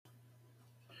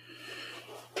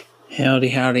Howdy,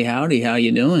 howdy, howdy. How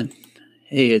you doing?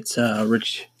 Hey, it's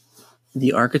Rich,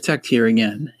 the architect here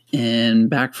again, and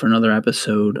back for another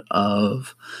episode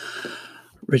of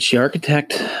Rich the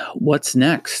Architect. What's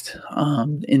next?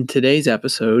 In today's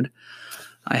episode,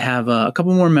 I have a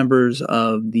couple more members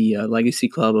of the Legacy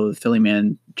Club of Philly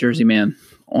Man, Jersey Man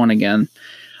on again.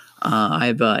 I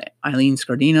have Eileen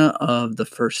Scardina of the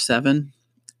First Seven,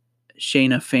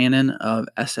 Shayna Fannin of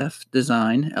SF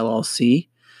Design LLC,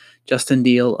 Justin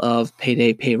Deal of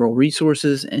Payday Payroll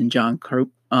Resources, and John Cooper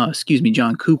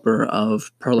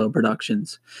of Perlo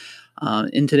Productions.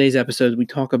 In today's episode, we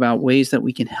talk about ways that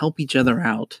we can help each other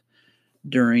out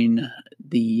during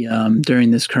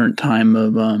during this current time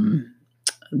of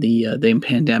the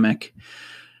pandemic.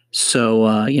 So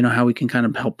how we can kind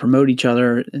of help promote each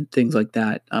other and things like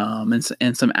that, and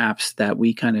some apps that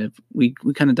we kind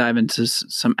of dive into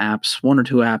some apps, one or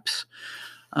two apps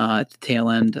at the tail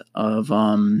end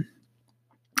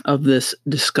of this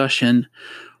discussion,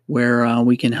 where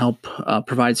we can help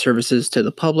provide services to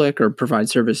the public or provide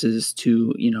services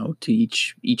to to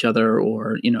each other,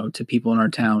 or to people in our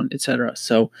town, etc.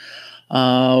 So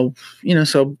so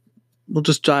we'll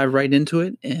just dive right into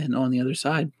it, and on the other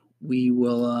side we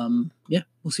will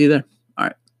we'll see you there. All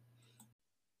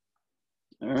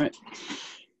right.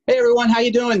 Hey everyone, how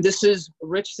you doing? This is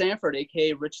Rich Sanford,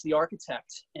 aka Rich the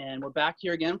Architect, and we're back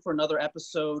here again for another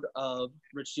episode of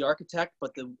Rich the Architect,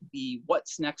 but the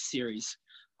What's Next series.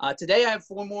 Today I have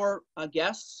four more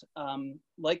guests.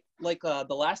 Like the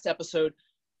last episode,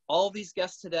 all of these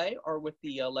guests today are with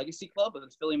the Legacy Club of the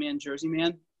Philly Man, Jersey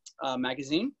Man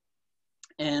magazine,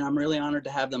 and I'm really honored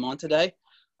to have them on today.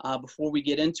 Before we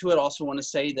get into it, I also want to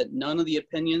say that none of the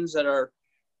opinions that are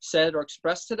said or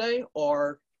expressed today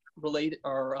are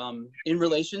in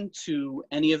relation to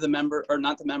any of the members, or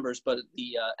not the members, but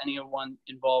the anyone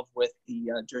involved with the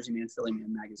Jersey Man, Philly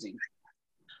Man magazine.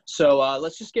 So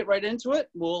let's just get right into it.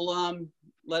 We'll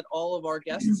let all of our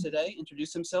guests today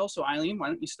introduce themselves. So Eileen, why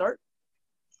don't you start?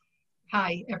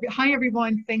 Hi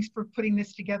everyone. Thanks for putting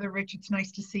this together, Rich. It's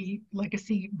nice to see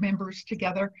Legacy members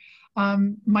together.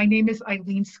 My name is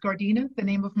Eileen Scardina. The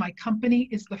name of my company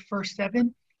is The First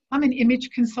Seven. I'm an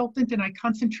image consultant, and I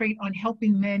concentrate on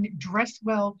helping men dress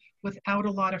well without a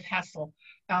lot of hassle.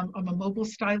 I'm a mobile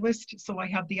stylist, so I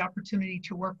have the opportunity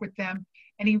to work with them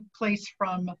any place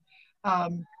from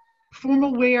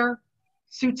formal wear,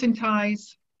 suits and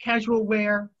ties, casual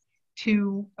wear,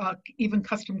 to even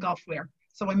custom golf wear.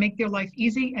 So I make their life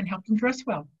easy and help them dress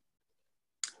well.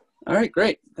 All right,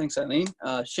 great. Thanks, Eileen.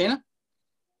 Shayna?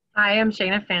 Hi, I'm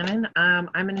Shayna Fannin.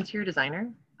 I'm an interior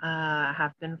designer.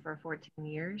 Have been for 14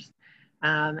 years,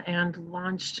 and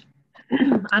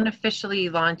unofficially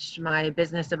launched my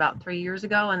business about 3 years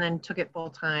ago, and then took it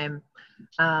full time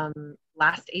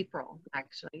last April,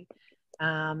 actually.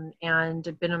 And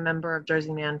I've been a member of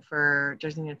Jersey Man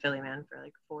Philly Man for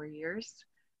like 4 years.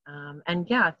 And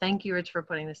yeah, thank you, Rich, for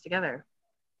putting this together.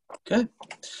 Okay.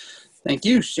 Thank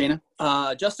you, Shayna.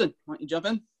 Justin, why don't you jump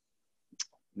in?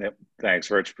 Yep.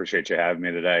 Thanks, Rich. Appreciate you having me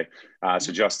today.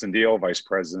 So Justin Deal, Vice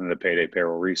President of Payday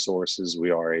Payroll Resources. We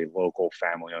are a local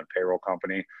family-owned payroll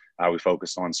company. We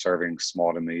focus on serving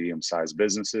small to medium-sized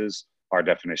businesses. Our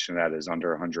definition of that is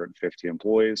under 150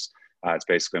 employees. It's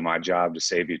basically my job to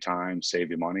save you time,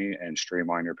 save you money, and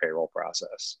streamline your payroll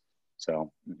process.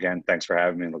 So again, thanks for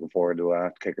having me. Looking forward to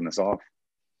kicking this off.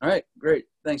 All right, great.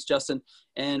 Thanks, Justin.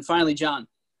 And finally, John.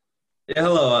 Yeah,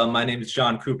 hello. My name is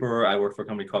John Cooper. I work for a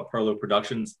company called Perlo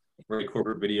Productions. We're a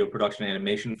corporate video production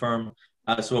animation firm.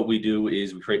 So what we do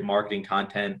is we create marketing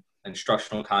content,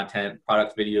 instructional content,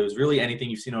 product videos, really anything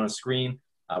you've seen on a screen.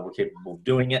 We're capable of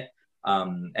doing it.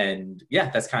 And yeah,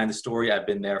 that's kind of the story. I've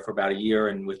been there for about a year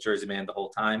and with Jersey Man the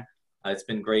whole time. It's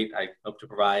been great. I hope to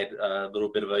provide a little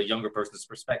bit of a younger person's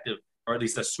perspective, or at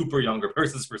least a super younger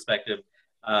person's perspective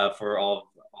for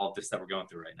all of this that we're going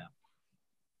through right now.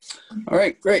 All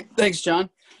right, great. Thanks, John.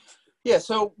 Yeah,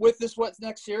 so with this What's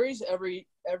Next series, every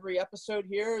episode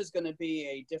here is going to be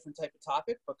a different type of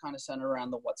topic, but kind of centered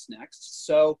around the what's next.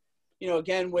 So,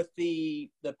 again, with the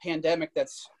pandemic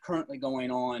that's currently going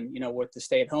on, with the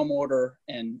stay-at-home order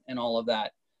and all of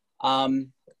that,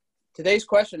 today's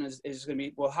question is going to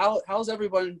be, well, how's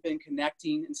everyone been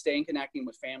connecting and staying connecting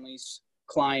with families,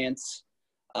 clients,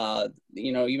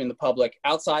 even the public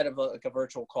outside of a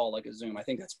virtual call like a Zoom? I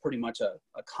think that's pretty much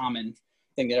a common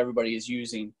thing that everybody is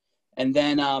using. And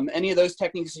then any of those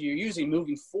techniques that you're using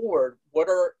moving forward, what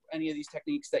are any of these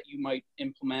techniques that you might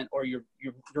implement, or you're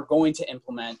going to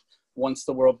implement once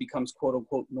the world becomes quote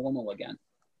unquote normal again?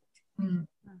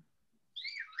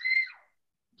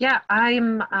 Yeah,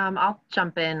 I'll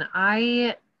jump in.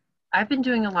 I've been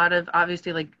doing a lot of,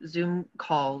 obviously, like Zoom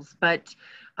calls, but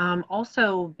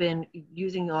Also been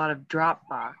using a lot of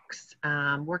Dropbox,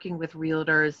 working with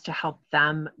realtors to help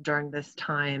them during this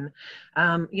time.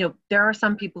 There are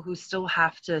some people who still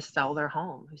have to sell their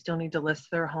home, who still need to list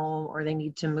their home, or they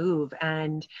need to move.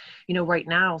 And, right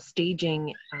now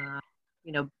staging,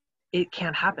 it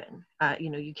can't happen.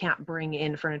 You can't bring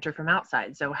in furniture from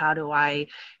outside. So how do I,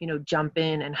 jump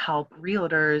in and help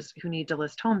realtors who need to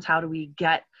list homes? How do we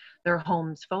get their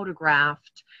homes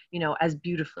photographed, as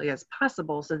beautifully as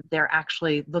possible so that they're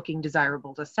actually looking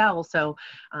desirable to sell? So,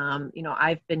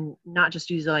 I've been not just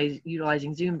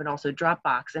utilizing Zoom, but also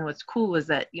Dropbox. And what's cool is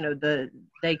that, the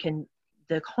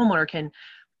homeowner can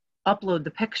upload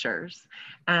the pictures,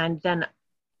 and then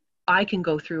I can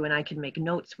go through and I can make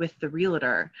notes with the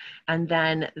realtor, and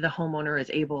then the homeowner is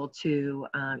able to,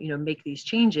 make these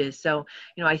changes. So,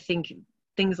 I think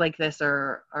things like this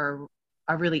are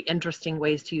really interesting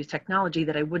ways to use technology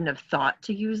that I wouldn't have thought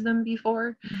to use them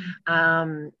before.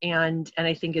 And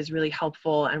I think is really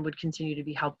helpful and would continue to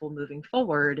be helpful moving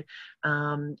forward,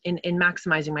 in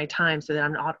maximizing my time, so that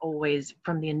I'm not always,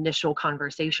 from the initial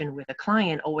conversation with a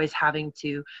client, always having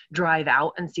to drive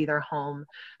out and see their home.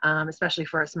 Especially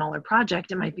for a smaller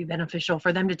project, it might be beneficial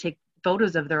for them to take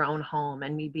photos of their own home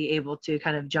and me be able to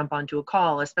kind of jump onto a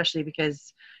call, especially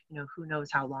because, who knows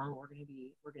how long we're going to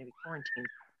be quarantined.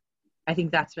 I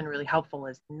think that's been really helpful,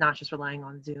 is not just relying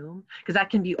on Zoom, because that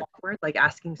can be awkward, like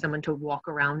asking someone to walk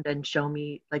around and show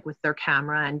me, like, with their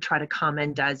camera and try to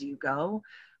comment as you go.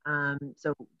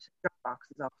 So Dropbox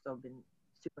has also been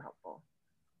super helpful.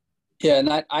 Yeah,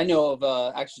 and I know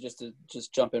of, actually,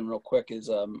 just jump in real quick, is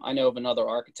I know of another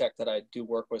architect that I do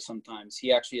work with sometimes.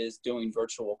 He actually is doing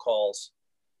virtual calls.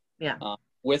 Yeah.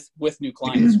 With new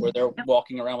clients where they're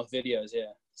walking around with videos.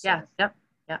 Yeah. So. Yeah.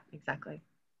 Yep. Exactly.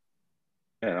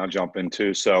 And I'll jump in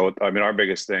too. So, our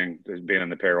biggest thing is being in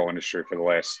the payroll industry for the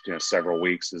last, several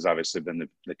weeks has obviously been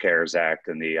the CARES Act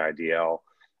and the IDL.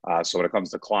 So when it comes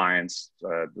to clients,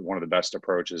 one of the best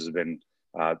approaches has been,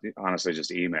 honestly,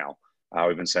 just email.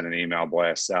 We've been sending email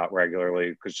blasts out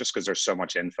regularly because there's so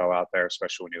much info out there,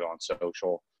 especially when you go on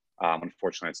social.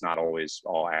 Unfortunately, it's not always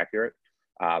all accurate.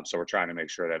 So we're trying to make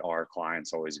sure that our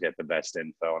clients always get the best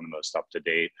info and the most up to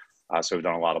date. So we've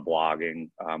done a lot of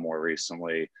blogging more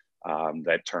recently.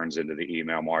 That turns into the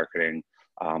email marketing.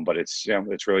 But it's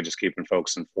really just keeping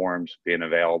folks informed, being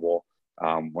available.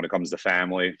 When it comes to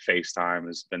family, FaceTime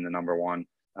has been the number one.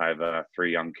 I have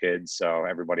 3 young kids, so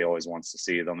everybody always wants to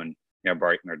see them and,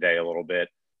 brighten their day a little bit.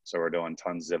 So we're doing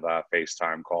tons of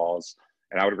FaceTime calls.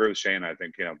 And I would agree with Shane. I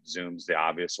think, Zoom's the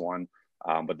obvious one.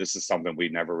 But this is something we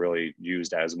never really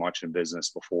used as much in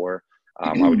business before.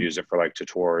 I would use it for like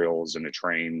tutorials and to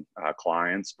train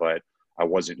clients, but I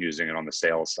wasn't using it on the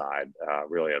sales side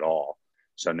really at all.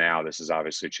 So now this has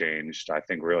obviously changed. I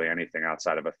think really anything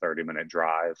outside of a 30-minute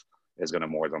drive is going to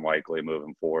more than likely,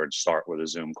 moving forward, start with a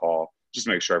Zoom call. Just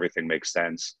make sure everything makes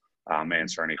sense.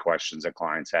 Answer any questions that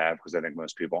clients have, because I think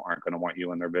most people aren't going to want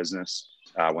you in their business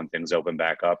when things open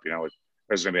back up.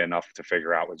 There's going to be enough to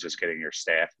figure out with just getting your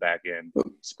staff back in,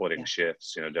 splitting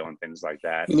shifts, doing things like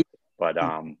that. But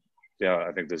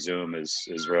I think the Zoom is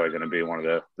really going to be one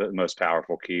of the most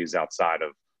powerful keys outside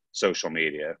of social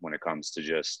media when it comes to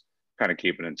just kind of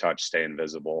keeping in touch, staying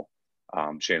visible.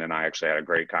 Shane and I actually had a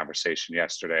great conversation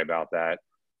yesterday about that.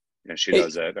 She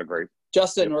does a great.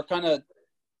 Justin, we're kind of,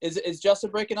 is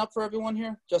Justin breaking up for everyone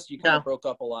here? Justin, you kind of broke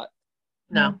up a lot.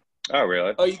 No. Oh,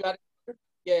 really? Oh, you got it?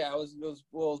 Yeah, it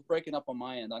was breaking up on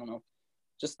my end. I don't know.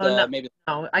 Just no. maybe.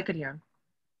 No, I could hear him.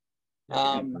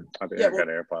 I think I've got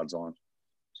AirPods on.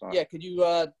 Sorry. Yeah, could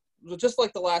you, just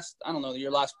like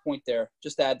your last point there,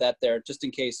 just add that there, just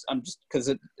in case. Because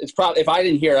it's probably, if I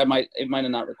didn't hear, it might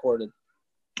have not recorded.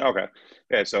 Okay.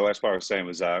 Yeah, so last part I was saying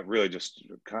was really just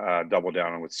double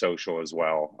down on with social as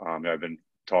well. I've been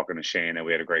talking to Shane, and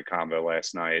we had a great convo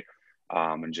last night.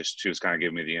 And she was kind of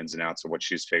giving me the ins and outs of what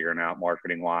she's figuring out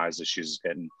marketing wise. She's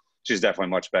definitely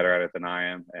much better at it than I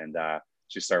am. And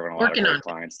she's serving a lot of great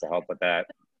clients to help with that.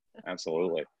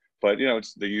 Absolutely. But,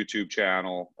 it's the YouTube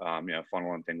channel,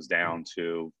 funneling things down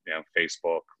to,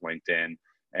 Facebook, LinkedIn,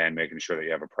 and making sure that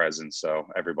you have a presence so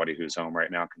everybody who's home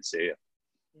right now can see it.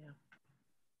 Yeah.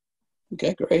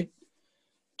 Okay, great.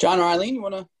 John or Eileen, you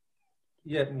want to?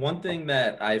 Yeah, one thing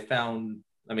that I found,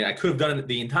 I could have done it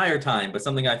the entire time, but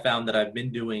something I found that I've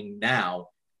been doing now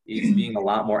is being a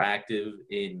lot more active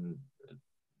in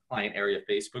client area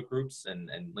Facebook groups and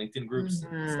LinkedIn groups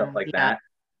and stuff like that,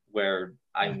 where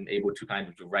I'm able to kind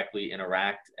of directly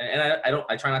interact. And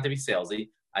I try not to be salesy.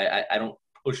 I don't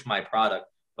push my product,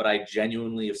 but I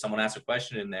genuinely, if someone asks a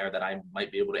question in there that I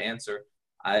might be able to answer,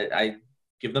 I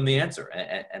give them the answer.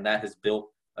 And that has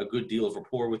built a good deal of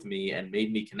rapport with me and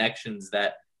made me connections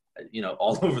that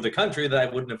all over the country that I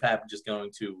wouldn't have had just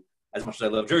going to, as much as I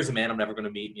love Jersey Man, I'm never going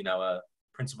to meet, a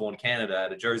principal in Canada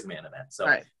at a Jersey Man event. So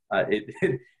right.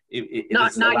 It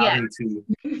not yet. Me to,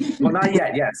 well, not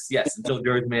yet. Yes, until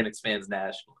Jersey Man expands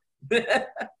nationally.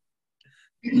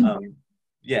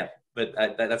 Yeah, but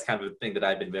that's kind of the thing that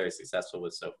I've been very successful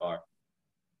with so far.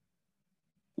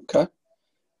 Okay.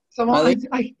 So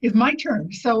it's my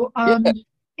turn. So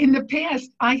in the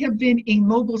past, I have been a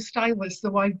mobile stylist,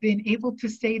 so I've been able to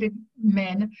say to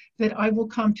men that I will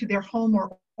come to their home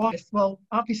or office. Well,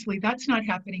 obviously that's not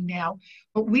happening now,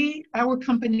 but our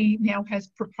company now has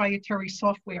proprietary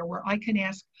software where I can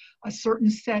ask a certain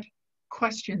set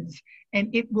questions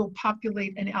and it will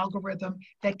populate an algorithm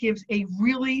that gives a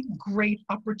really great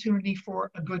opportunity for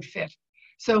a good fit.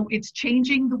 So it's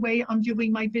changing the way I'm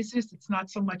doing my business. It's not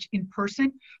so much in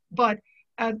person, but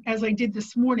as I did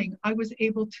this morning, I was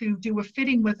able to do a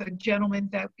fitting with a gentleman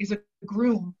that is a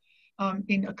groom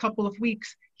in a couple of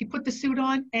weeks. He put the suit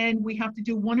on and we have to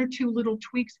do one or two little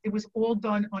tweaks. It was all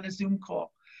done on a Zoom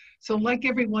call. So like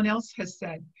everyone else has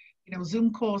said,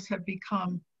 Zoom calls have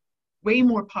become way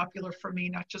more popular for me,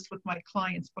 not just with my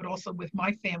clients, but also with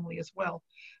my family as well.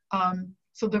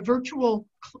 So the virtual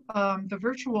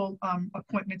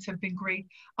appointments have been great.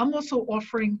 I'm also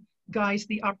offering guys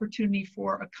the opportunity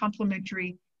for a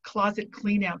complimentary closet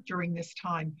clean out during this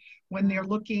time when they're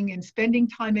looking and spending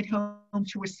time at home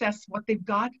to assess what they've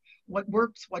got, what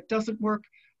works, what doesn't work,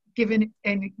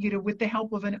 with the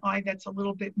help of an eye that's a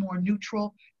little bit more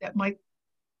neutral, that might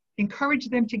encourage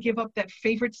them to give up that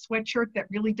favorite sweatshirt that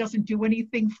really doesn't do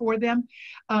anything for them.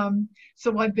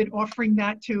 So I've been offering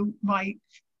that to my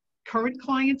current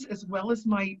clients as well as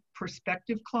my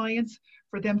prospective clients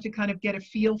for them to kind of get a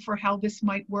feel for how this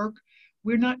might work.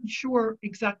 We're not sure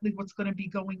exactly what's going to be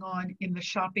going on in the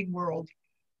shopping world,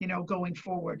 going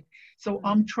forward. So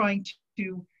I'm trying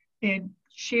to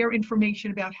share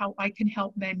information about how I can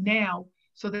help men now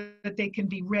so that they can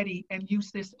be ready and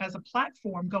use this as a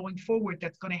platform going forward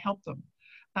that's going to help them.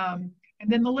 And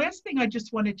then the last thing I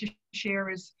just wanted to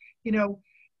share is,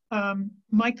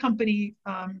 my company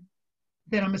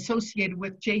that I'm associated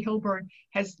with, J. Hilburn,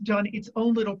 has done its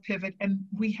own little pivot, and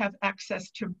we have access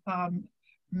to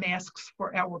masks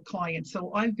for our clients.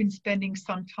 So I've been spending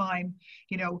some time,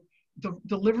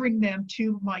 delivering them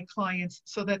to my clients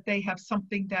so that they have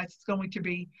something that's going to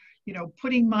be,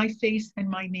 putting my face and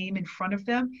my name in front of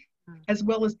them, as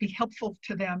well as be helpful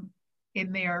to them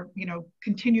in their,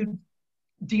 continued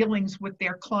dealings with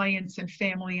their clients and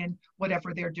family and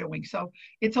whatever they're doing. So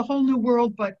it's a whole new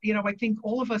world, but, I think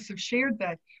all of us have shared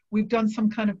that we've done some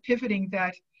kind of pivoting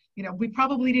that, we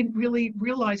probably didn't really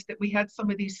realize that we had some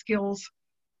of these skills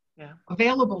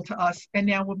available to us. And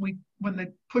now when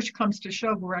the push comes to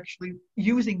shove, we're actually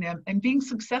using them and being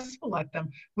successful at them,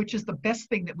 which is the best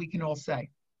thing that we can all say.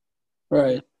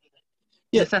 Right.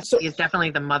 Yeah. Necessity is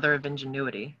definitely the mother of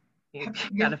ingenuity. You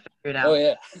got to figure it out. Oh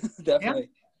yeah, definitely. Yeah.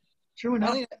 True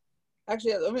enough.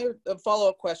 Actually, let me a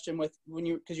follow-up question with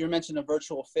because you mentioned a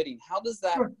virtual fitting. How does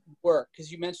that work?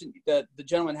 Because you mentioned that the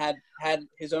gentleman had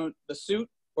his own the suit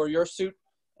or your suit.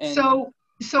 And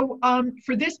So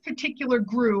for this particular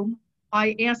groom,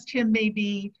 I asked him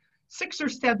maybe 6 or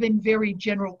 7 very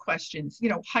general questions.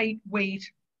 Height, weight,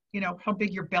 how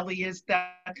big your belly is,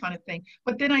 that kind of thing.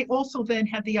 But then I also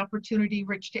had the opportunity,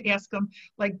 Rich, to ask him,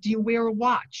 like, do you wear a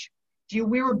watch? Do you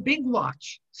wear a big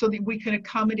watch so that we can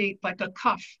accommodate like a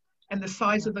cuff and the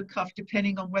size of the cuff,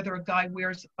 depending on whether a guy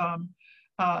wears a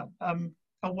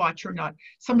watch or not?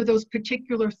 Some of those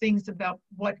particular things about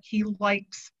what he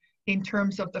likes in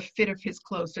terms of the fit of his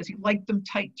clothes. Does he like them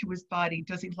tight to his body?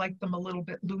 Does he like them a little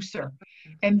bit looser?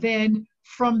 And then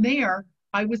from there,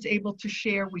 I was able to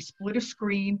share, we split a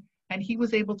screen, and he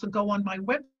was able to go on my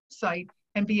website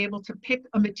and be able to pick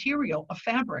a material, a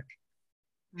fabric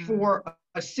for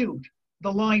a suit,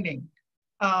 the lining,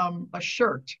 a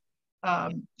shirt,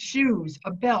 shoes,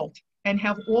 a belt, and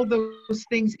have all those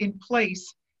things in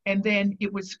place. And then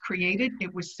it was created,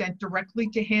 it was sent directly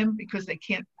to him because they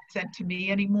can't sent to me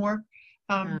anymore.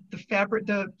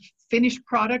 The finished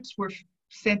products were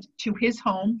sent to his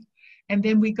home, and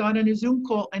then we got on a Zoom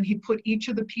call and he put each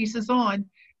of the pieces on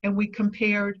and we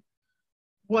compared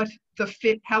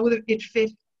how it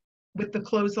fit with the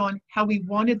clothes on, how we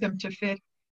wanted them to fit.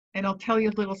 And I'll tell you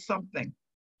a little something.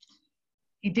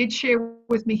 He did share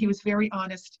with me, he was very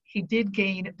honest, he did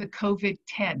gain the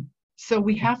COVID-10. So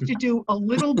we have to do a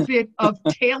little bit of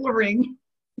tailoring,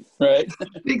 right?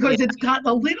 Because it's gotten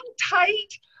a little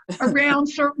tight around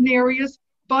certain areas,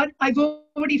 but I've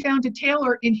already found a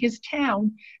tailor in his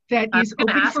town that is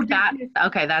open for business.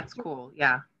 Okay, that's cool.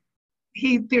 Yeah.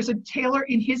 There's a tailor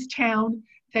in his town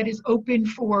that is open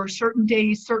for certain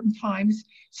days, certain times,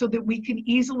 so that we can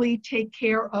easily take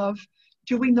care of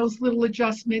doing those little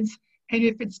adjustments. And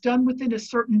if it's done within a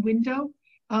certain window,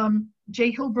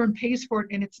 Jay Hilburn pays for it,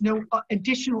 and it's no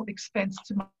additional expense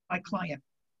to my client.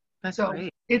 That's so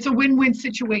great. It's a win-win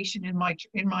situation in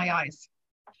my eyes.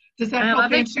 Does that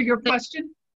help answer your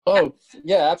question? Oh,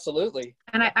 yeah, absolutely.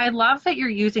 And I love that you're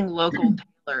using local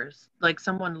tailors, like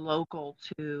someone local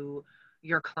to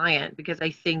your client, because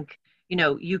I think, you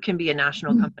know, you can be a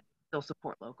national company, still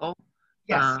support local.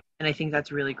 Yes. And I think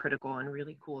that's really critical and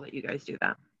really cool that you guys do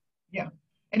that. Yeah.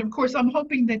 And of course, I'm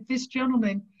hoping that this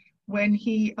gentleman, when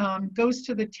he goes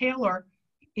to the tailor,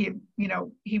 you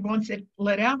know, he wants it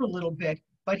let out a little bit,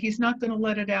 but he's not going to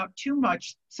let it out too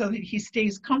much so that he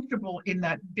stays comfortable in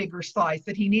that bigger size,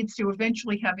 that he needs to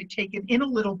eventually have it taken in a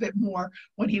little bit more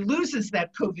when he loses that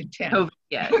COVID-10.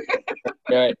 Yeah.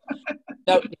 Right.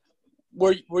 Now,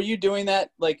 were you doing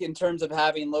that, like, in terms of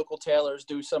having local tailors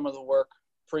do some of the work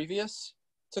previous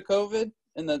to COVID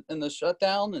in the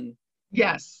shutdown? And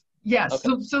Yes.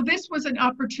 Okay. So this was an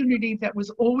opportunity that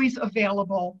was always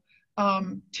available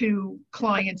to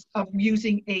clients of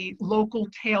using a local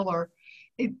tailor.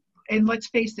 And let's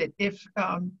face it, if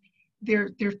there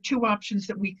are two options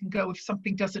that we can go if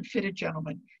something doesn't fit a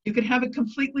gentleman. You can have it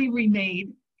completely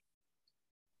remade,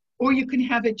 or you can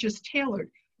have it just tailored.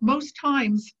 Most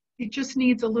times, it just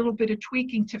needs a little bit of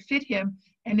tweaking to fit him.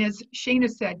 And as Shana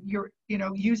said, you're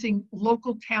using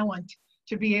local talent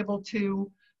to be able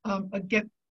to get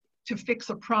to fix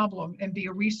a problem and be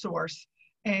a resource.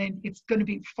 And it's going to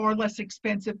be far less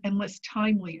expensive and less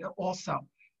timely also,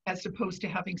 as opposed to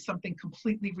having something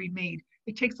completely remade.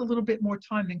 It takes a little bit more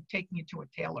time than taking it to a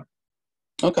tailor.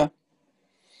 Okay.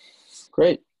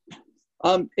 Great.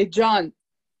 Hey, John,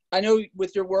 I know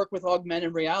with your work with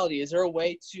augmented reality, is there a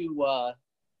way to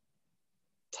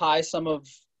tie some of,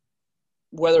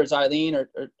 whether it's Eileen or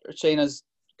Shana's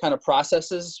kind of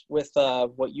processes with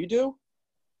what you do?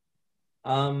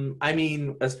 I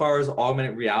mean, as far as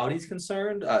augmented reality is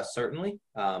concerned, certainly.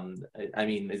 I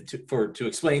mean, to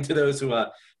explain to those who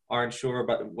aren't sure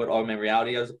about what augmented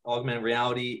reality is, augmented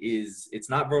reality is, it's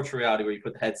not virtual reality where you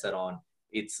put the headset on.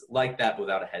 It's like that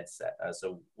without a headset.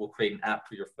 So we'll create an app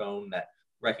for your phone that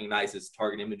recognizes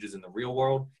target images in the real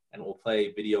world, and will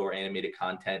play video or animated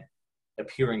content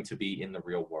appearing to be in the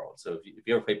real world. So if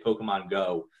you ever play Pokemon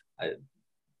Go,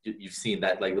 you've seen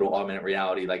that, like, little augmented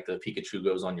reality, like the Pikachu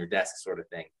goes on your desk sort of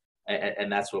thing.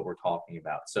 And that's what we're talking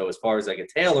about. So as far as like a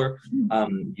tailor,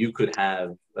 you could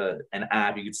have an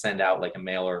app, you could send out like a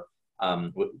mailer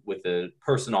with a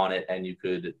person on it, and you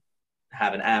could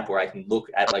have an app where I can look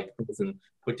at, like, the person,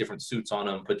 put different suits on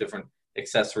them, put different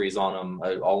accessories on them,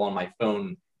 all on my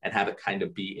phone, and have it kind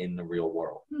of be in the real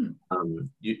world.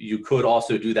 You could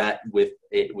also do that with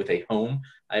a home.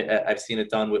 I've seen it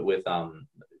done with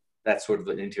that sort of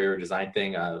an interior design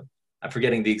thing. I'm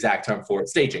forgetting the exact term for it,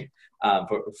 staging,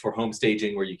 for home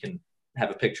staging, where you can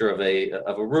have a picture of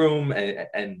a room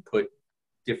and put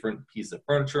different pieces of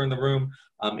furniture in the room.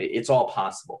 It's all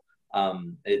possible.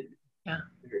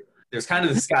 There's kind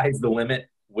of the sky's the limit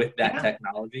with that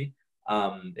technology.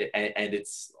 And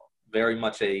it's very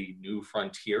much a new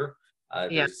frontier.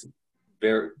 There's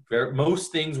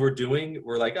most things we're doing,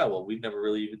 we're like, oh, well, we've never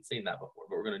really even seen that before,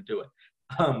 but we're going to do it.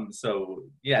 So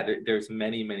yeah, there's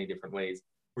many, many different ways.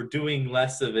 We're doing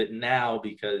less of it now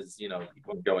because, you know,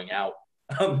 people are going out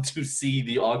to see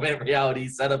the augmented reality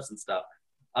setups and stuff.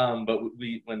 But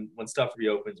when stuff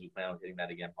reopens, we plan on getting that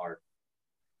again hard.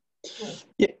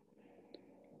 Yeah.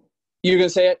 You gonna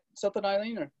say something,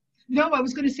 Eileen? Or? No, I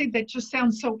was going to say that just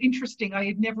sounds so interesting. I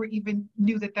had never even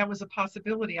knew that was a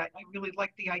possibility. I really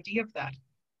like the idea of that.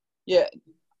 Yeah.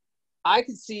 I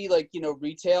could see, like, you know,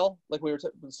 retail, like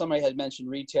somebody had mentioned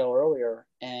retail earlier,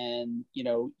 and, you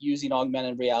know, using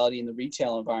augmented reality in the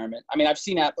retail environment. I mean, I've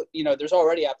seen, there's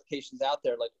already applications out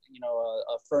there, like, you know,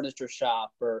 a furniture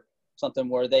shop or something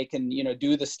where they can, you know,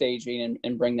 do the staging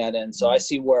and bring that in. So I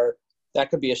see where that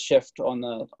could be a shift on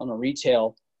the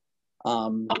retail,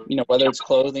 you know, whether it's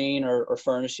clothing or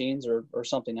furnishings or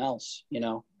something else. You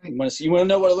know, you want to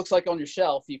know what it looks like on your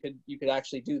shelf, you could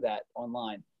actually do that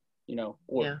online, you know,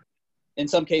 or in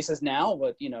some cases now,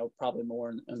 but, you know, probably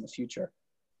more in the future.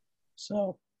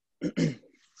 So,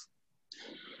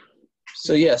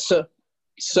 so in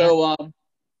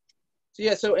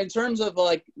terms of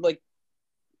like,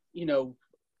 you know,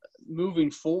 moving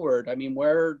forward, I mean,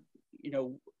 where, you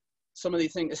know, some of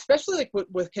these things, especially like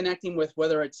with connecting with,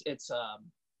 whether it's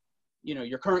you know,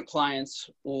 your current clients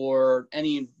or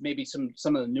maybe some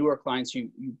of the newer clients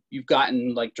you've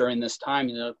gotten, like, during this time,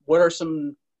 you know, what are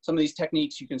some of these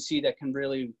techniques you can see that can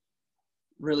really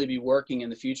be working in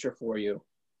the future for you?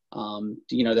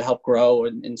 to help grow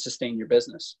and sustain your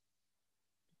business?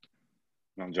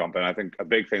 I'll jump in. I think a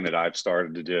big thing that I've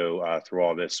started to do through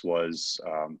all this was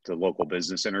the local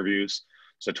business interviews.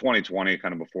 So 2020,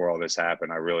 kind of before all this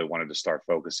happened, I really wanted to start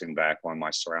focusing back on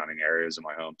my surrounding areas in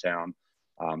my hometown,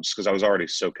 just because I was already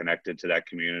so connected to that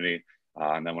community.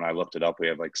 And then when I looked it up, we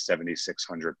have like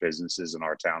 7,600 businesses in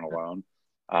our town alone.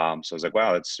 So I was like,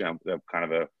 wow, it's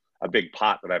kind of a big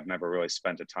pot that I've never really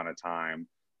spent a ton of time,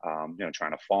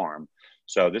 trying to farm.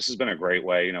 So this has been a great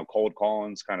way. Cold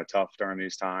calling's kind of tough during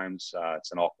these times.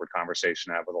 It's an awkward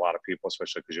conversation to have with a lot of people,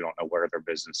 especially because you don't know where their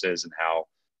business is and how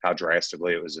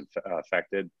drastically it was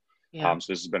affected. Yeah.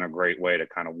 So this has been a great way to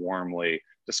kind of warmly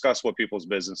discuss what people's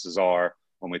businesses are.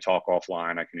 When we talk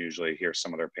offline, I can usually hear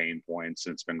some of their pain points,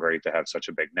 and it's been great to have such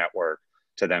a big network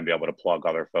to then be able to plug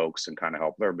other folks and kind of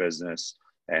help their business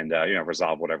and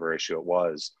resolve whatever issue it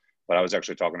was. But I was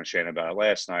actually talking to Shane about it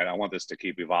last night. I want this to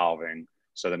keep evolving.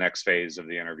 So the next phase of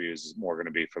the interviews is more going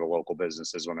to be for the local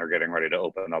businesses when they're getting ready to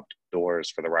open up doors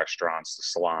for the restaurants, the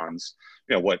salons,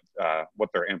 what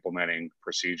they're implementing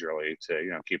procedurally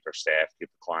to, keep their staff, keep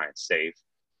the clients safe.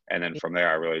 And then from there,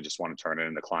 I really just want to turn it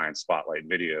into client spotlight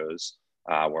videos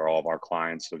where all of our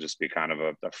clients will just be kind of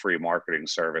a free marketing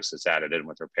service that's added in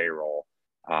with their payroll.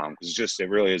 It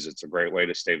really is. It's a great way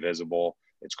to stay visible.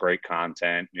 It's great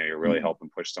content. You're really helping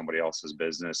push somebody else's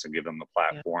business and give them the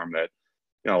platform that,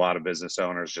 a lot of business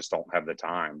owners just don't have the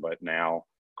time. But now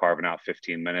carving out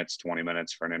 15 minutes, 20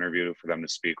 minutes for an interview for them to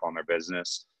speak on their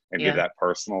business and give that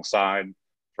personal side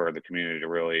for the community to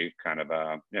really kind of,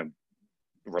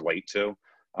 relate to.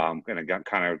 And again,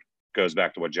 kind of goes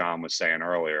back to what John was saying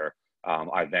earlier.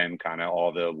 I then kind of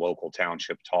all the local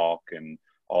township talk and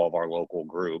all of our local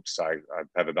groups. I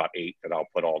have about 8 that I'll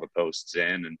put all the posts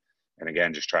in and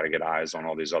again, just try to get eyes on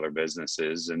all these other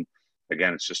businesses. And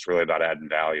again, it's just really about adding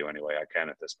value any way I can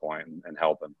at this point and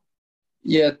helping.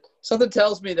 Yeah. Something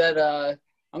tells me that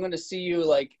I'm going to see you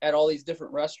like at all these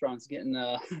different restaurants getting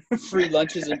free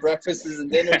lunches and breakfasts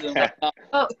and dinners and whatnot.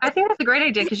 Well, I think that's a great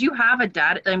idea because you have a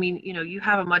data. I mean,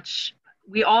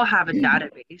 we all have a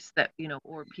database that,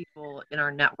 or people in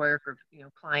our network or,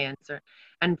 clients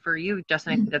and for you,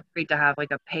 Justin, I think that's great to have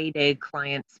like a payday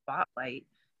client spotlight,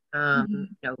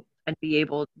 and be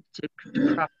able to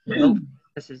promote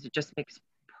businesses. It just makes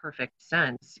perfect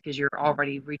sense because you're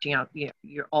already reaching out,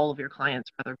 all of your clients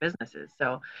for other businesses.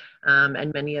 So,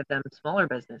 and many of them smaller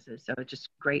businesses. So it's just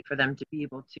great for them to be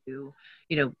able to,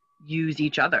 use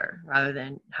each other rather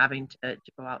than having to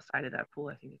go outside of that pool.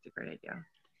 I think it's a great idea.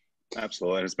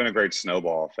 Absolutely. And it's been a great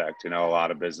snowball effect. A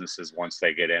lot of businesses, once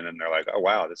they get in and they're like, oh,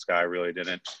 wow, this guy really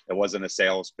it wasn't a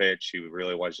sales pitch. He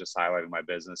really was just highlighting my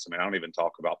business. I don't even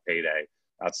talk about payday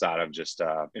outside of just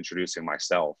introducing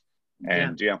myself.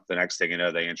 And the next thing you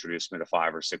know, they introduced me to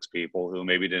 5 or 6 people who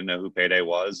maybe didn't know who payday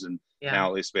was. And now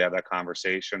at least we have that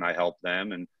conversation. I help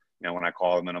them. And, when I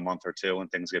call them in a month or two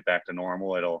and things get back to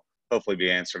normal, it'll hopefully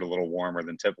be answered a little warmer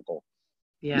than typical.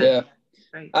 Yeah.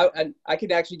 Right. I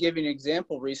could actually give you an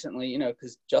example recently,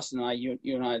 because Justin and I, you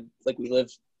and I, like you live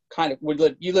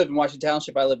in Washington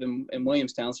Township. I live in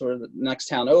Williamstown, so we're the next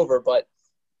town over. But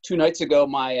 2 nights ago,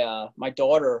 my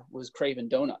daughter was craving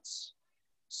donuts.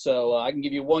 So I can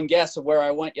give you one guess of where I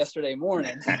went yesterday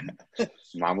morning.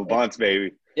 Mama Buns,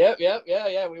 baby. Yep.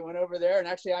 Yeah. We went over there, and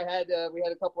actually we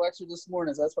had a couple extra this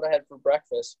morning, so that's what I had for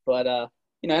breakfast. But,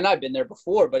 and I've been there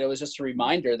before, but it was just a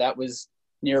reminder that was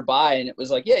nearby, and it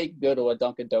was like, yeah, you can go to a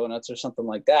Dunkin' Donuts or something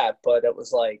like that. But it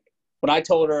was like, when I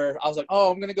told her, I was like,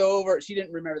 oh, I'm going to go over. She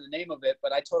didn't remember the name of it,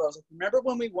 but I told her, I was like, remember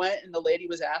when we went and the lady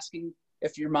was asking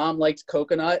if your mom liked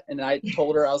coconut? And I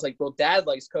told her, I was like, well, Dad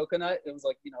likes coconut. It was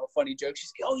like, a funny joke.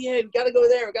 She's like, oh yeah, we got to go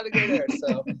there.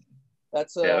 So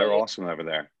that's yeah, they're awesome over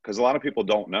there. Cause a lot of people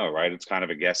don't know, right? It's kind of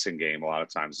a guessing game a lot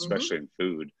of times, especially in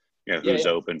food, who's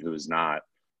open, who's not.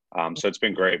 So it's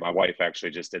been great. My wife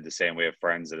actually just did the same. We have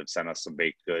friends that have sent us some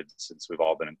baked goods since we've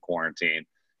all been in quarantine.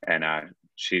 And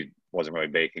she wasn't really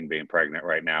baking, being pregnant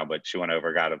right now, but she went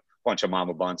over, got a bunch of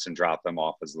Mama Buns and dropped them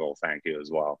off as a little thank you as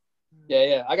well.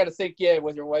 Yeah. I got to think,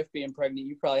 with your wife being pregnant,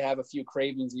 you probably have a few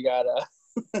cravings you got to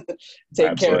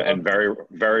take care of. And very,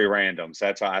 very random. So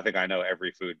that's why I think I know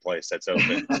every food place that's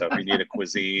open. So if you need a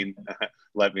cuisine,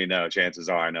 let me know. Chances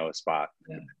are I know a spot.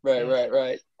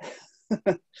 Right.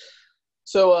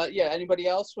 So, anybody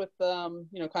else with, kind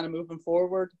of moving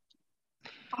forward?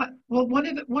 Well, one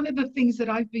of the things that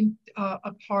I've been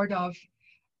a part of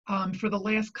for the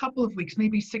last couple of weeks,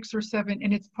 maybe 6 or 7,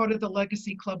 and it's part of the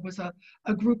Legacy Club, was a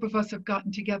group of us have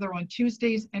gotten together on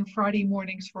Tuesdays and Friday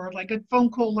mornings for like a phone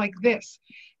call like this.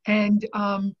 And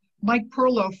Mike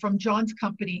Perlow from John's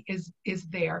company is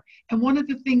there. And one of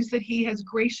the things that he has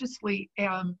graciously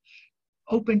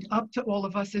opened up to all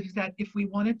of us is that if we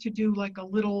wanted to do like a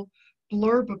little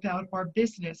blurb about our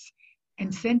business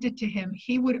and send it to him,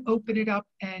 he would open it up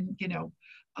and,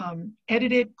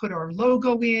 edit it, put our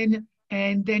logo in,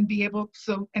 and then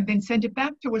and then send it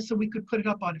back to us so we could put it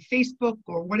up on Facebook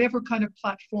or whatever kind of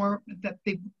platform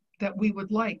that we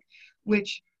would like,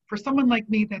 which for someone like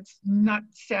me that's not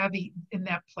savvy in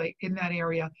that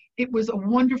area, it was a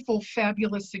wonderful,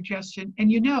 fabulous suggestion. And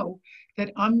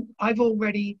that I've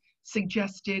already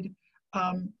suggested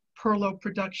Perlo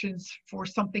Productions for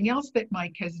something else that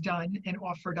Mike has done and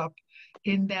offered up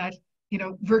in that,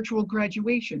 virtual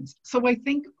graduations. So I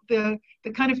think the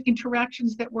kind of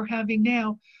interactions that we're having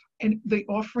now and the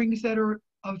offerings that are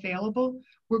available,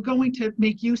 we're going to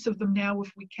make use of them now if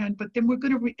we can, but then we're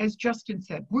going to, as Justin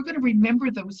said, we're going to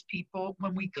remember those people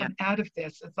when we come out of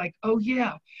this. It's like, oh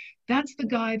yeah, that's the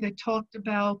guy that talked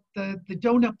about the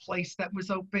donut place that was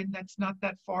open that's not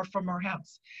that far from our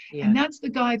house. Yeah. And that's the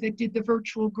guy that did the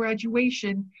virtual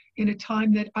graduation in a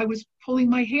time that I was pulling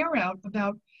my hair out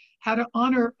about how to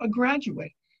honor a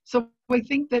graduate. So I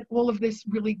think that all of this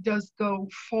really does go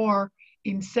far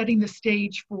in setting the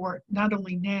stage for not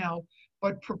only now,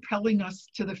 but propelling us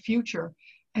to the future.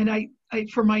 And I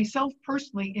for myself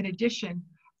personally, in addition,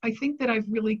 I think that I've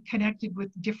really connected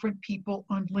with different people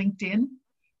on LinkedIn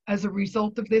as a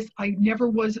result of this. I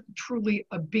never was truly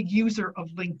a big user of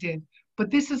LinkedIn, but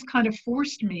this has kind of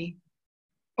forced me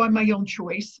by my own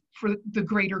choice for the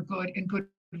greater good and good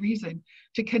reason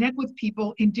to connect with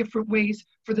people in different ways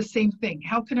for the same thing.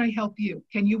 How can I help you?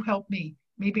 Can you help me?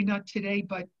 Maybe not today,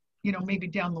 but maybe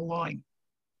down the line.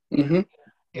 Mm-hmm.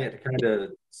 Yeah, to kind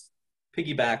of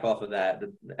piggyback off of that,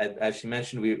 as she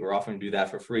mentioned, we're offering to do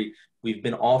that for free. We've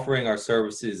been offering our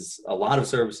services, a lot of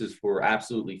services, for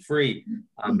absolutely free,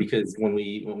 because when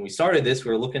we started this,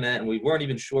 we were looking at, and we weren't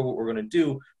even sure what we were going to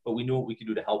do, but we knew what we could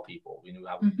do to help people. We knew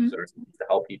how we could use services to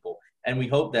help people, and we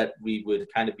hope that we would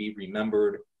kind of be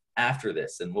remembered after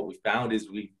this. And what we found is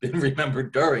we've been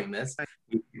remembered during this.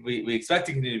 We expect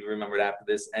to continue to be remembered after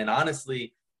this, and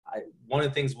honestly, one of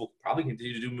the things we'll probably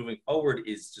continue to do moving forward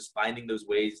is just finding those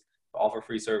ways to offer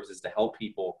free services to help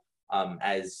people,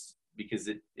 because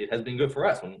it has been good for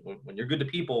us. When you're good to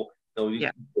people, they'll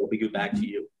be good back to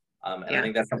you. And I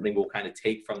think that's something we'll kind of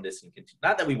take from this and continue.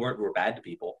 Not that we were bad to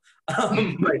people,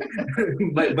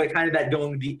 but kind of that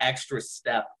going the extra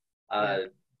step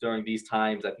during these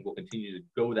times. I think we'll continue to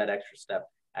go that extra step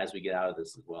as we get out of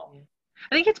this as well. Yeah.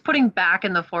 I think it's putting back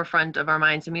in the forefront of our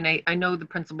minds. I mean, I know the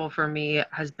principle for me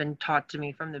has been taught to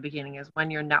me from the beginning is when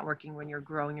you're networking, when you're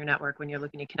growing your network, when you're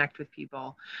looking to connect with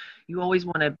people, you always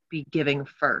want to be giving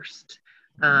first.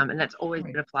 And that's always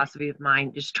been a philosophy of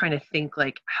mine, just trying to think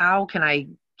like, how can I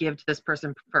give to this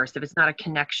person first? If it's not a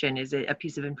connection, is it a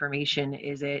piece of information?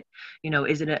 Is it,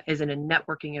 is it a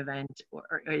networking event,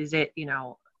 or is it,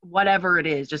 whatever it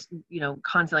is, just,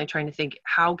 constantly trying to think,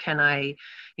 how can I,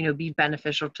 be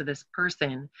beneficial to this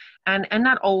person? And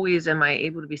not always am I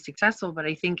able to be successful, but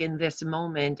I think in this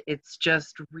moment, it's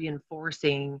just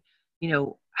reinforcing,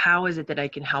 how is it that I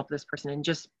can help this person? And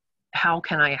just how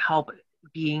can I help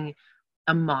being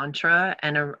a mantra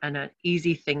and an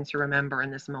easy thing to remember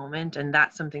in this moment. And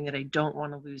that's something that I don't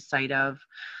want to lose sight of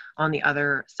on the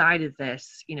other side of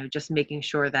this, just making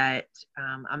sure that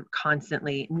I'm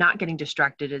constantly not getting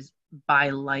distracted by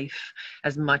life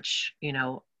as much,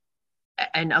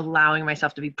 and allowing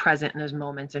myself to be present in those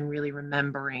moments and really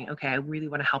remembering, okay, I really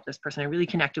want to help this person. I really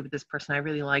connected with this person. I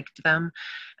really liked them.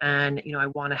 And, I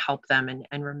want to help them,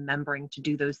 and remembering to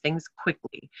do those things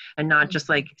quickly, and not just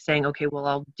like saying, okay, well,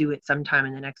 I'll do it sometime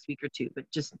in the next week or two, but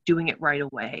just doing it right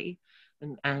away.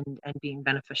 And being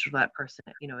beneficial to that person,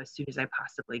 as soon as I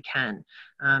possibly can,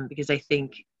 because I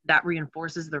think that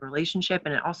reinforces the relationship,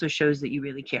 and it also shows that you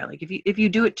really care. Like if you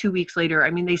do it 2 weeks later, I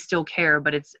mean, they still care,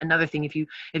 but it's another thing if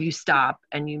you stop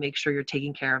and you make sure you're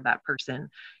taking care of that person,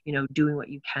 doing what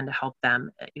you can to help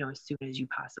them, as soon as you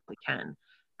possibly can.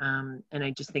 And I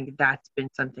just think that's been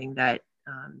something that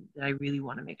I really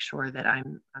want to make sure that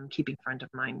I'm keeping front of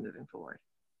mind moving forward.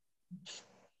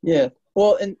 Yeah,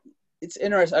 well, and it's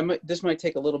interesting. This might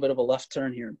take a little bit of a left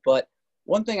turn here, but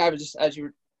one thing as you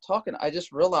were talking, I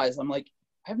just realized, I'm like,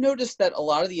 I've noticed that a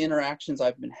lot of the interactions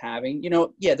I've been having,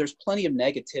 there's plenty of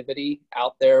negativity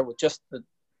out there with just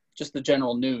the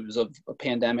general news of a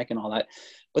pandemic and all that.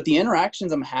 But the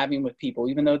interactions I'm having with people,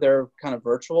 even though they're kind of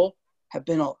virtual, have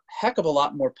been a heck of a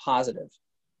lot more positive,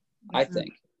 I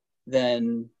think,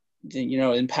 than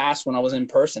in past when I was in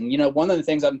person. One of the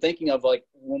things I'm thinking of, like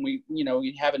when we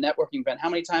have a networking event, how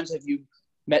many times have you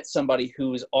met somebody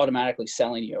who is automatically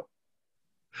selling you?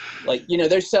 Like,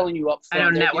 they're selling you up front. I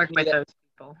don't network with those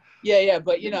people. Yeah,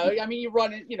 but I mean, you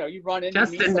run in, you meet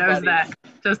Justin knows somebody. that.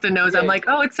 Justin knows. Yeah. I'm like,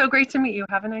 oh, it's so great to meet you.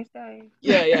 Have a nice day.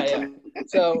 Yeah.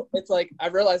 So it's like, I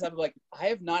realized I'm like, I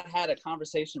have not had a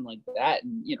conversation like that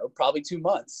in, probably 2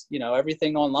 months.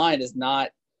 Everything online is not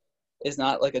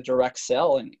like a direct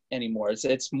sell anymore.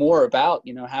 It's more about,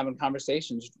 having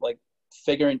conversations, like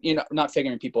figuring, not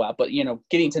figuring people out, but,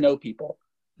 getting to know people.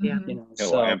 Yeah.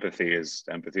 Well, empathy is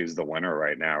the winner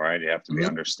right now, right? You have to be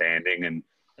understanding and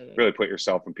really put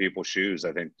yourself in people's shoes.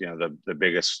 I think, the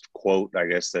biggest quote, I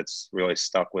guess, that's really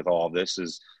stuck with all of this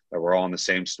is that we're all in the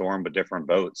same storm, but different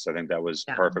boats. I think that was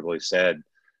perfectly said.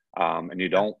 And you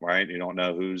don't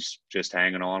know who's just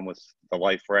hanging on with the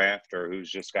life raft or who's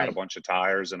just got a bunch of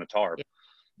tires and a tarp.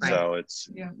 Right. So it's,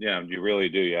 you really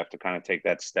do. You have to kind of take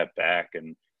that step back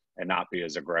and not be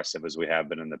as aggressive as we have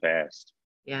been in the past.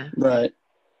 Yeah. Right.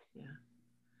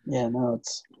 Yeah, no,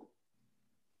 it's.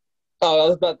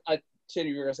 Oh, Shitty,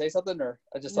 you were gonna say something, or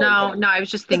I just no, I was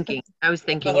just thinking.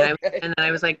 Okay. And then I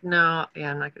was like, no,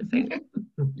 I'm not gonna say anything.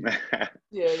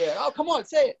 Yeah. Oh, come on,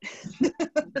 say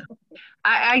it.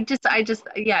 I just,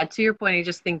 to your point, I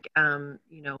just think,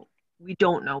 we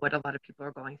don't know what a lot of people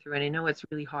are going through, and I know it's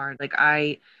really hard. Like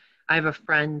I have a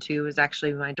friend who is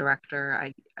actually my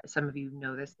director. Some of you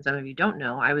know this, and some of you don't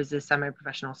know. I was a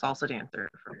semi-professional salsa dancer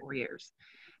for 4 years.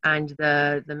 And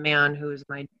the man who's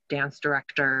my dance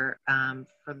director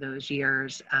for those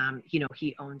years,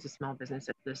 he owns a small business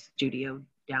at the studio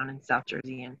down in South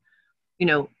Jersey, and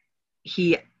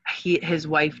his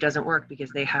wife doesn't work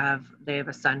because they have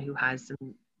a son who has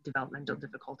some developmental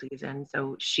difficulties, and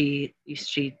so she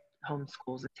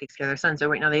homeschools and takes care of their son. So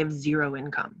right now they have zero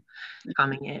income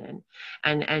coming in,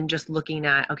 and just looking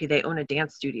at, okay, they own a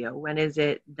dance studio. When is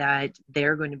it that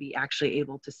they're going to be actually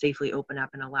able to safely open up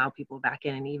and allow people back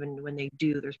in? And even when they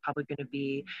do, there's probably going to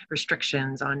be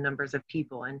restrictions on numbers of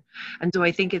people. And so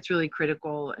I think it's really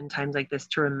critical in times like this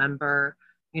to remember,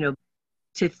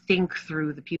 to think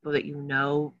through the people that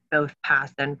both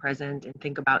past and present, and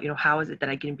think about, how is it that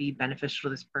I can be beneficial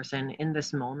to this person in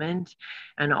this moment?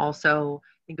 And also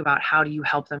think about, how do you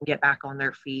help them get back on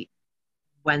their feet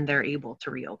when they're able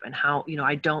to reopen? How,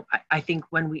 I think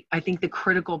the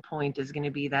critical point is going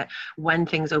to be that when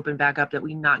things open back up, that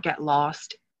we not get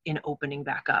lost in opening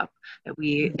back up, that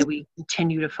we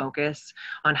continue to focus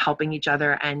on helping each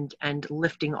other and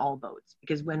lifting all boats.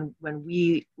 Because when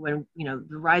the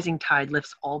rising tide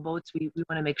lifts all boats, we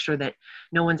want to make sure that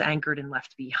no one's anchored and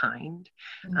left behind.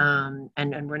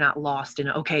 And we're not lost in,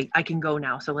 okay, I can go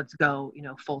now, so let's go,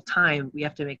 full time. We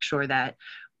have to make sure that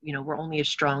we're only as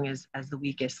strong as the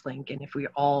weakest link. And if we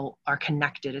all are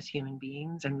connected as human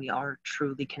beings, and we are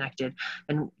truly connected,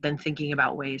 then thinking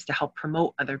about ways to help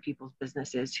promote other people's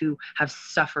businesses who have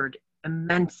suffered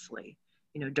immensely,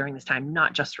 during this time,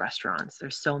 not just restaurants.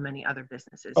 There's so many other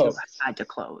businesses who have had to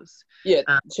close. Yeah.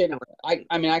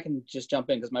 I mean, I can just jump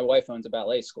in because my wife owns a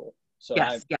ballet school. So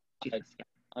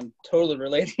I'm totally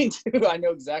relating to, I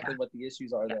know exactly what the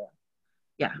issues are there.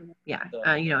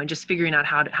 And just figuring out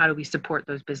how do we support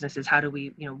those businesses? How do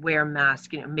we, wear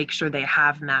masks, make sure they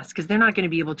have masks, because they're not going to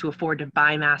be able to afford to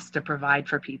buy masks to provide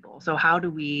for people. So how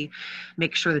do we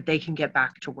make sure that they can get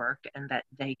back to work and that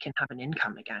they can have an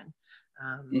income again?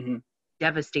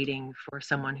 Devastating for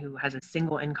someone who has a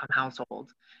single income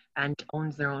household and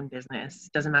owns their own business.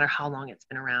 Doesn't matter how long it's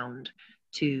been around,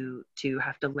 to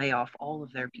have to lay off all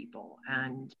of their people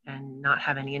and not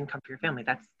have any income for your family.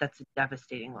 That's a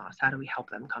devastating loss. How do we help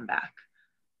them come back?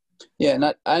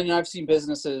 Yeah, I've seen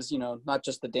businesses, not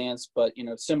just the dance, but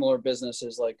similar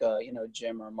businesses like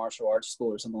gym or martial arts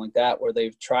school or something like that, where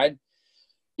they've tried,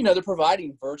 they're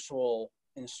providing virtual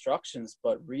instructions,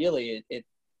 but really it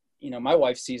my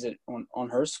wife sees it on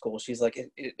her school. She's like,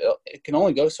 it can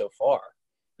only go so far,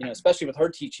 especially with her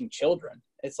teaching children.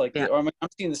 It's like, I'm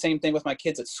seeing the same thing with my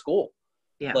kids at school.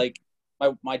 Yeah. Like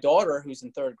my daughter, who's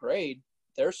in 3rd grade,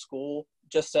 their school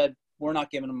just said, we're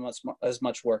not giving them as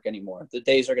much work anymore. The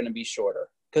days are going to be shorter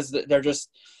because they're just,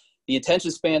 the attention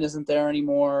span isn't there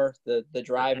anymore. The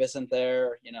drive isn't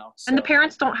there, So. And the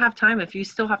parents don't have time. If you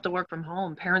still have to work from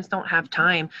home, parents don't have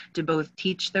time to both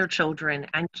teach their children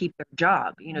and keep their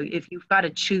job. If you've got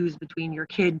to choose between your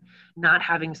kid not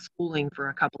having schooling for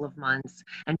a couple of months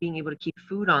and being able to keep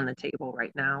food on the table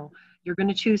right now, you're going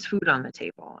to choose food on the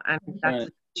table. And that's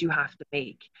what you have to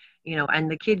make. And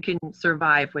the kid can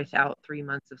survive without 3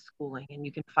 months of schooling, and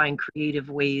you can find creative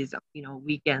ways,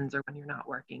 weekends or when you're not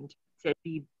working, to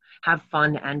have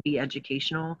fun and be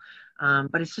educational.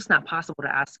 But it's just not possible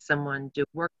to ask someone to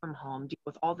work from home, deal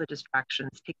with all the distractions,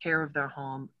 take care of their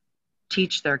home,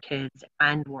 teach their kids,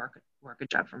 and work a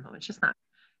job from home. It's just not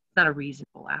a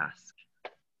reasonable ask.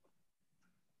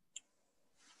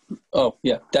 Oh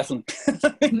yeah,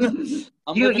 definitely.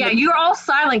 You're all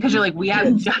silent because you're like, we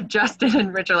have Justin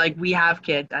and Rich are like, we have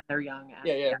kids and they're young. And,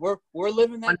 yeah. We're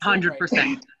living that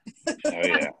 100%. Oh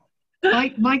yeah.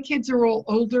 My kids are all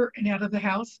older and out of the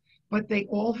house, but they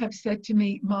all have said to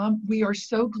me, Mom, we are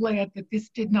so glad that this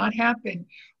did not happen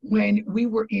when we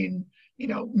were in,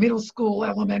 middle school,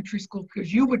 elementary school,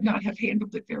 because you would not have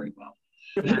handled it very well.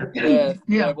 Yeah.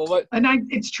 Well,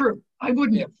 it's true. I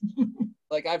wouldn't have.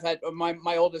 Like I've had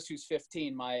my oldest, who's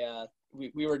 15.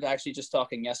 We were actually just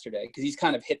talking yesterday because he's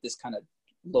kind of hit this kind of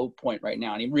low point right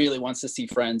now, and he really wants to see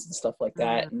friends and stuff like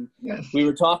that. And we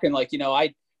were talking like,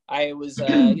 I was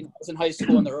I was in high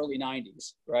school in the early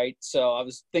 90s, right? So I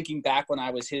was thinking back when I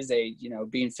was his age,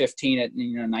 being 15 at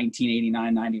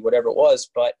 1989, 90, whatever it was,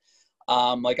 but.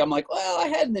 I'm like, well, I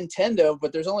had Nintendo,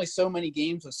 but there's only so many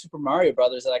games of Super Mario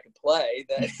Brothers that I could play.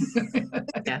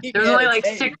 There was only like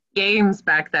 6 games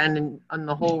back then on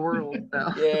the whole world.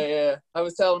 So. Yeah. I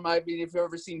was telling him, if you've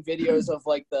ever seen videos of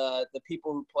like the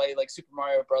people who play like Super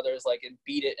Mario Brothers, like and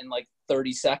beat it in like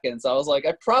 30 seconds, I was like,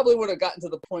 I probably would have gotten to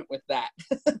the point with that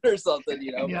or something,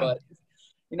 But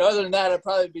other than that, I'd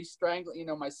probably be strangling.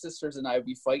 My sisters and I would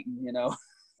be fighting,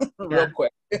 real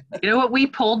quick. You know what we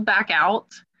pulled back out?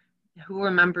 Who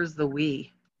remembers the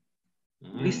Wii?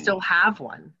 We still have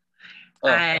one.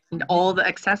 And all the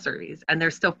accessories, and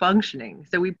they're still functioning.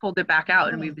 So we pulled it back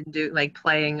out, and we've been doing like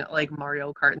playing like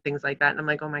Mario Kart and things like that. And I'm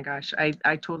like, oh my gosh, I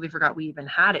totally forgot we even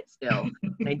had it still.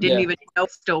 And I didn't even know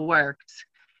it still worked.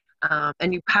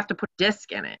 And you have to put a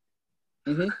disc in it.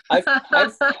 We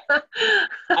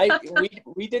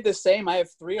did the same. I have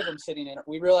 3 of them sitting in it.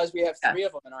 We realized we have 3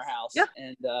 of them in our house,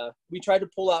 and we tried to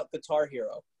pull out Guitar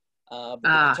Hero. But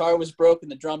the guitar was broken,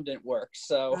 the drum didn't work.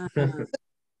 So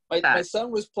my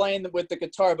son was playing with the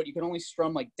guitar, but you can only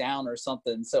strum like down or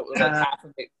something. So it was like half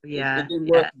of it. It didn't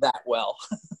work that well.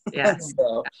 Yeah.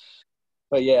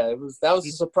 But yeah, that was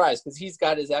a surprise because he's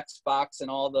got his Xbox and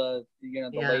all the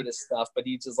latest stuff, but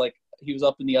he was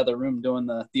up in the other room doing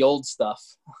the old stuff.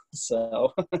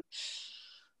 So,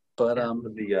 but one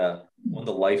of the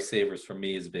lifesavers for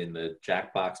me has been the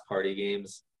Jackbox party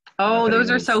games. Oh,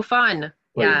 those are so fun.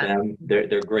 Them.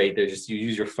 They're great. They're just, you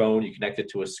use your phone, you connect it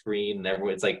to a screen, and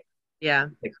everyone's like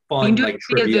fun, like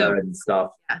trivia and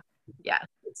stuff. Yeah.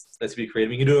 Let's be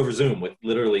creative. You can do it over Zoom with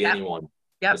literally anyone.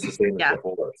 Yep. It's the same as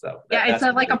before. So it's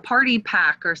like a party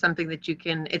pack or something that you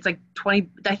can. It's like 20.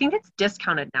 I think it's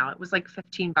discounted now. It was like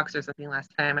 $15 or something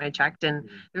last time I checked, and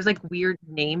there's like weird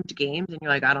named games, and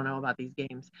you're like, I don't know about these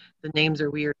games. The names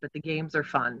are weird, but the games are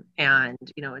fun, and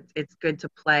it's good to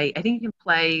play. I think you can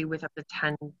play with up to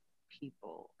 10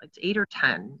 people. It's 8 or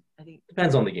 10. I think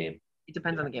depends on the game. It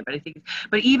depends on the game, but I think.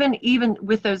 But even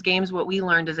with those games, what we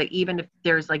learned is that even if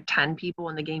there's like 10 people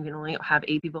in the game, you can only have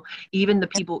 8 people. Even the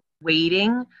people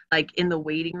waiting, like in the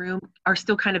waiting room, are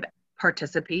still kind of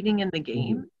participating in the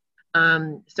game.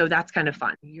 So that's kind of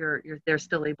fun. They're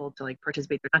still able to like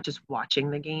participate. They're not just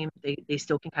watching the game. They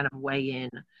still can kind of weigh in,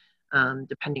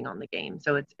 depending on the game.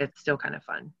 So it's still kind of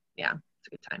fun. Yeah, it's a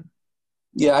good time.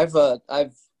 Yeah,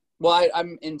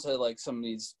 I'm into like some of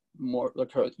these more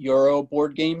like Euro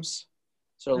board games,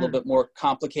 so a little bit more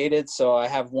complicated. So I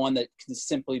have one that can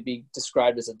simply be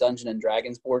described as a Dungeons and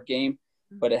Dragons board game,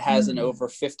 but it has an over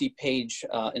 50-page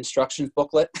instructions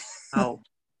booklet. Oh,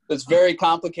 it's very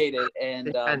complicated,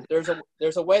 and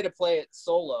there's a way to play it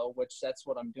solo, which that's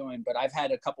what I'm doing. But I've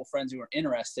had a couple friends who are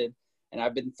interested, and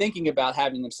I've been thinking about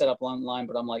having them set up online,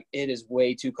 but I'm like, it is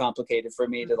way too complicated for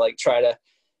me to like try to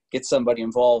get somebody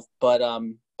involved. But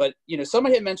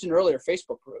somebody had mentioned earlier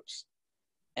Facebook groups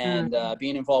and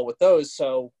being involved with those.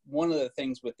 So one of the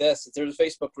things with this is there's a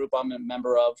Facebook group I'm a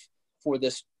member of for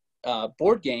this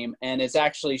board game, and it's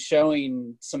actually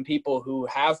showing some people who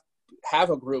have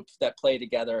a group that play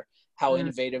together how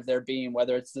innovative they're being,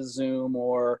 whether it's the Zoom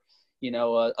or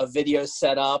a video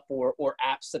setup or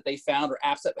apps that they found or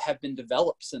apps that have been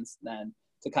developed since then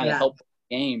to kind of help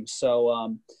the game.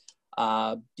 So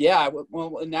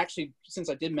well, and actually, since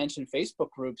I did mention Facebook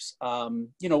groups, one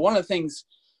of the things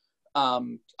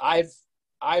I've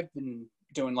been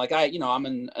doing, like I'm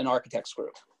in an architects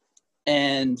group,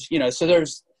 and so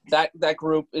there's that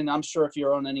group, and I'm sure if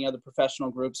you're on any other professional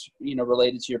groups,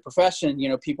 related to your profession,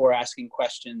 people are asking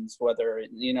questions, whether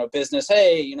business,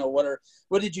 hey,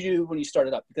 what did you do when you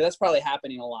started up? Because that's probably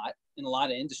happening a lot in a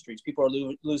lot of industries. People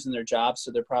are losing their jobs,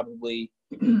 so they're probably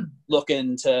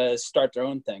looking to start their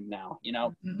own thing now.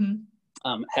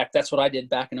 Heck, that's what I did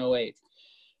back in 2008.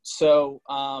 So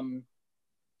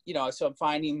so I'm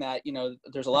finding that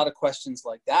there's a lot of questions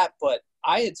like that. But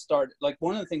I had started, like,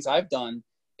 one of the things I've done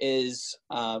is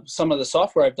some of the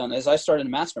software I've done is I started a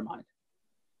mastermind.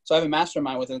 So I have a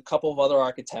mastermind with a couple of other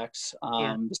architects.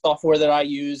 The software that I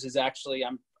use is actually,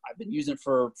 I've been using it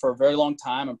for a very long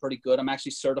time. I'm pretty good. I'm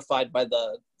actually certified by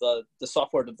the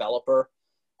software developer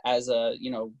as a,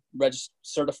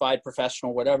 certified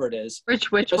professional, whatever it is.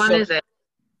 Which one is it?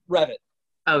 Revit.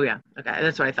 Oh yeah. Okay.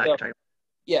 That's what I thought you were talking about.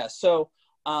 Yeah. So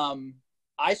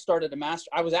I started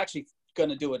I was actually going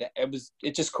to do it.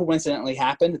 It just coincidentally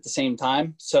happened at the same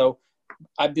time. So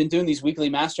I've been doing these weekly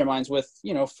masterminds with,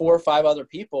 4 or 5 other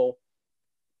people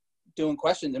doing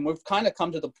questions. And we've kind of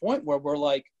come to the point where we're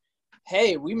like,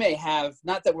 hey, we may have,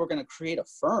 not that we're going to create a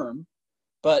firm,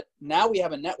 but now we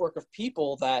have a network of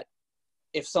people that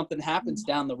if something happens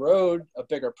down the road, a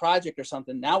bigger project or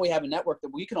something, now we have a network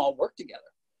that we can all work together.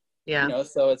 Yeah.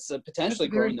 So it's potentially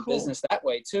growing the business that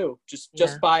way too.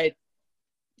 Just by,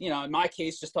 in my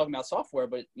case, just talking about software,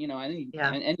 but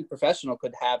any professional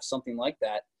could have something like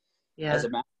that as a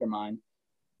mastermind.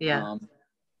 Yeah.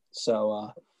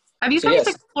 Have you guys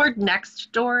explored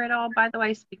Nextdoor at all, by the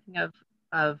way, speaking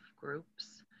of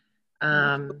groups?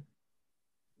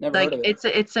 Never heard of it.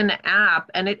 It's an app,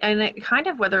 and it kind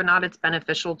of, whether or not it's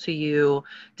beneficial to you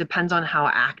depends on how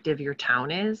active your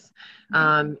town is.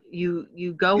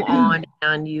 You go on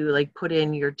and you put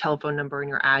in your telephone number and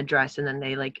your address, and then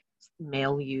they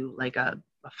mail you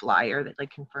a flyer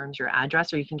that confirms your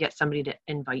address, or you can get somebody to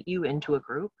invite you into a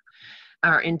group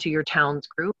or into your town's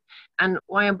group. And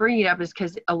why I'm bringing it up is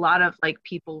because a lot of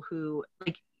people who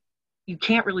you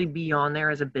can't really be on there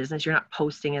as a business. You're not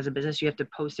posting as a business. You have to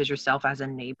post as yourself as a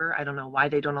neighbor. I don't know why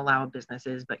they don't allow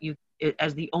businesses, but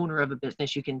as the owner of a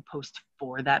business, you can post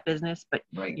for that business, but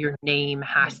your name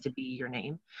has to be your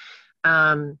name.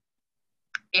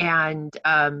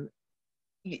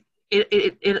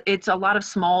 It's a lot of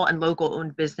small and local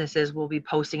owned businesses will be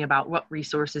posting about what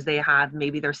resources they have.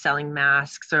 Maybe they're selling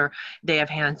masks, or they have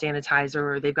hand sanitizer,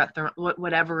 or they've got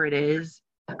whatever it is.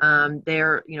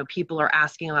 People are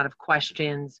asking a lot of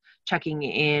questions, checking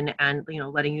in, and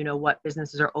letting you know what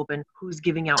businesses are open, who's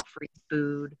giving out free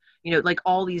food,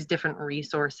 all these different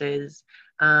resources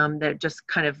that just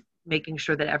kind of making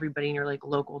sure that everybody in your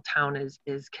local town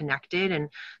is connected. And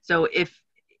so if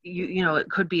it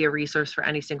could be a resource for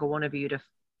any single one of you to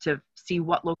see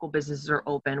what local businesses are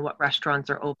open, what restaurants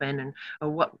are open, or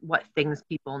what things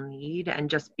people need, and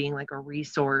just being a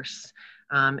resource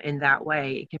in that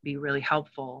way. It can be really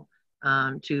helpful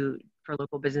for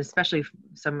local business, especially if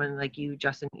someone like you,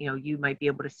 Justin, you might be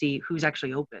able to see who's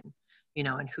actually open,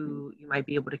 and who you might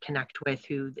be able to connect with,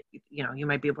 who, you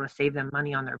might be able to save them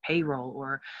money on their payroll,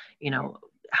 or,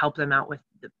 help them out with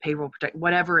the payroll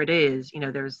whatever it is.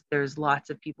 There's lots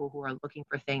of people who are looking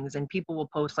for things, and people will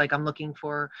post I'm looking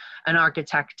for an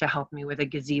architect to help me with a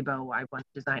gazebo I want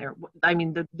to design. Or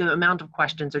the amount of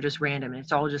questions are just random, and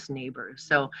it's all just neighbors.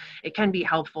 So it can be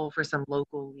helpful for some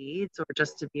local leads, or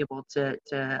just to be able to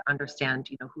understand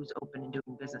who's open and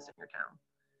doing business in your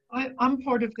town. I'm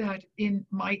part of that in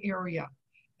my area,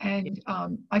 and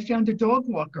I found a dog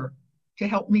walker to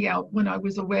help me out when I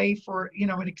was away for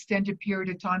an extended period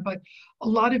of time. But a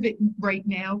lot of it right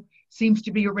now seems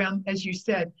to be around, as you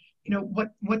said,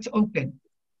 what's open.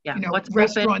 What's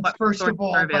restaurants open, first of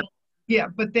all,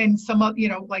 but then some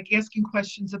asking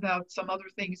questions about some other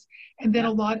things, and then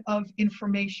a lot of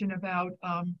information about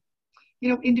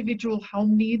individual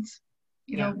home needs.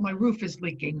 My roof is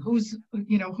leaking. Who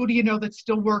do you know that's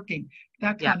still working?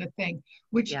 That kind of thing,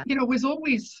 which was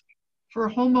always, for a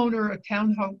homeowner, a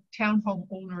townhome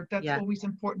owner, that's always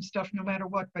important stuff, no matter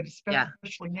what, but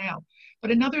especially now.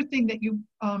 But another thing that you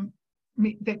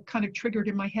that kind of triggered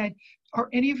in my head, are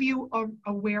any of you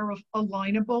aware of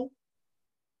Alignable?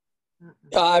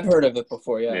 I've heard of it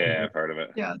before. Yeah, I've heard of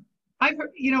it. Yeah, I've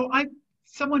heard,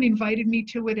 someone invited me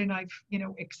to it, and I've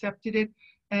accepted it.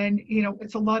 And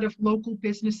it's a lot of local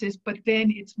businesses, but then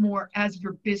it's more as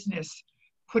your business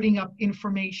putting up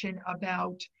information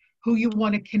about who you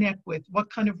want to connect with, what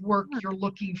kind of work you're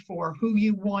looking for, who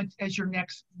you want as your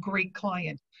next great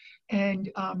client. And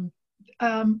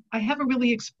I haven't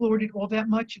really explored it all that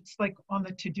much. It's on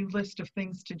the to-do list of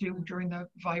things to do during the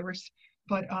virus,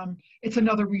 but it's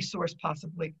another resource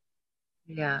possibly.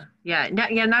 Yeah. And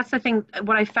that's the thing.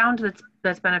 What I found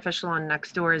that's beneficial on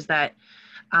Nextdoor is that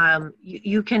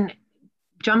you can,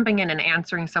 jumping in and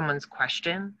answering someone's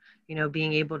question,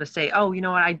 being able to say, oh, you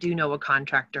know what, I do know a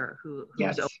contractor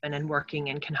who's open and working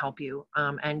and can help you.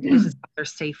 And this is how they're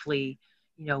safely,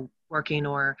 working,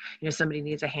 or, somebody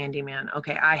needs a handyman.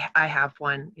 Okay, I have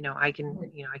one, I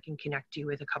can connect you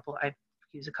with a couple. I've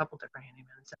use a couple different handymen.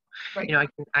 So, Right. you know,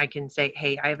 I can say,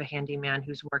 hey, I have a handyman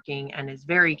who's working and is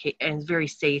very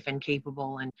safe and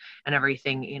capable and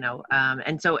everything, you know.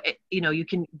 And so, you know, you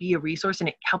can be a resource, and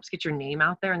it helps get your name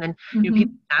out there. And then, you know,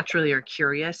 people naturally are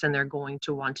curious, and they're going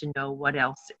to want to know what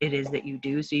else it is that you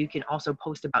do. So you can also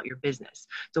post about your business.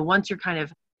 So once you're kind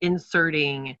of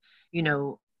inserting, you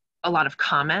know, a lot of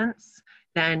comments,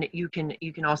 then you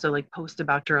can also like post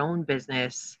about your own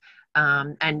business,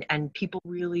 and people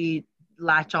really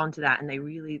latch onto that, and they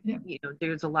really, you know,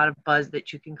 there's a lot of buzz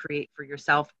that you can create for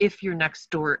yourself if your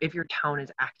town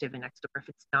is active and next door. If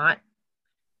it's not,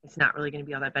 it's not really going to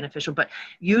be all that beneficial. But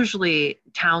usually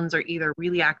towns are either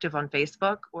really active on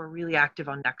Facebook or really active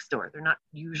on Nextdoor. They're not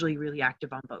usually really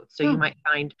active on both. So you might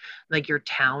find like your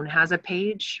town has a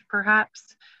page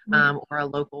perhaps, or a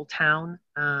local town,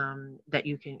 that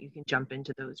you can jump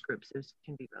into those groups. Those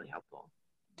can be really helpful.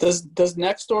 Does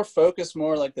Nextdoor focus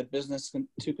more like the business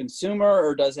to consumer,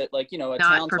 or does it like, you know, a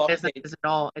Not town for talk business page? at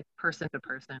all. It's person to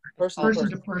person. Person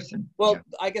to person. Well,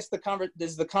 I guess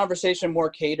is the conversation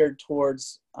more catered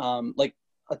towards like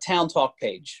a town talk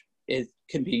page? It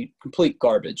can be complete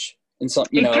garbage and some,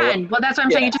 you know. It can. Well, that's what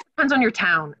I'm saying. It just depends on your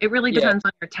town. It really depends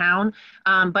on your town.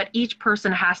 But each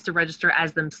person has to register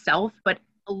as themselves. But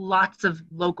lots of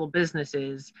local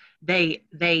businesses, they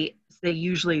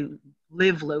usually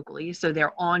live locally, so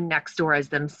they're on Nextdoor as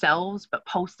themselves, but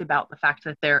post about the fact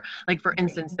that they're, like, for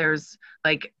instance, there's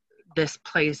like this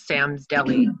place, Sam's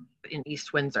Deli in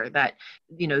East Windsor, that,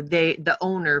 you know, the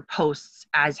owner posts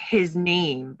as his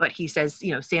name, but he says,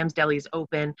 you know, Sam's Deli is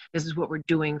open, this is what we're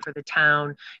doing for the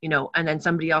town, you know. And then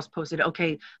somebody else posted,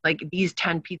 okay, like these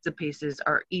 10 pizza places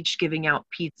are each giving out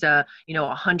pizza, you know,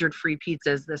 100 free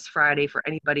pizzas this Friday for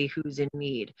anybody who's in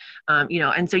need, you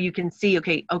know. And so you can see,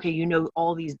 okay, you know,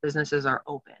 all these businesses are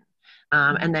open.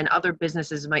 And then other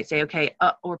businesses might say, okay,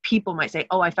 or people might say,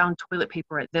 oh, I found toilet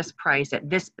paper at this price at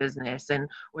this business,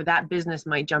 or that business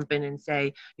might jump in and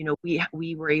say, you know,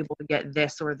 we were able to get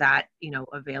this or that, you know,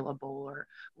 available, or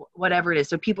whatever it is.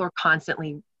 So people are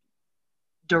constantly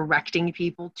directing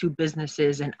people to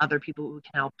businesses and other people who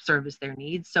can help service their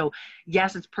needs. So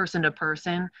yes, it's person to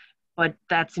person, but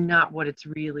that's not what it's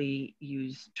really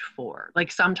used for.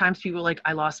 Like sometimes people are like,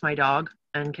 I lost my dog,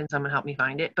 and can someone help me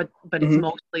find it? But it's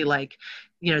mostly like,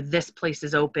 you know, this place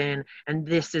is open and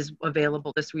this is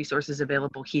available, this resource is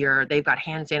available here. They've got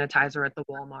hand sanitizer at the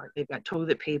Walmart. They've got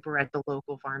toilet paper at the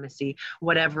local pharmacy,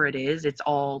 whatever it is. It's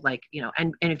all like, you know,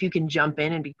 and if you can jump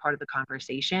in and be part of the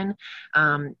conversation,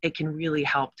 it can really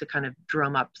help to kind of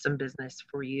drum up some business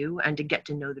for you and to get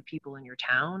to know the people in your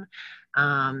town,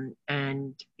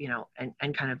 and, you know,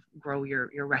 and kind of grow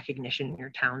your recognition in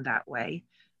your town that way.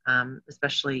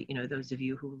 Especially, you know, those of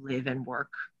you who live and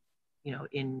work, you know,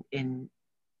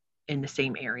 in the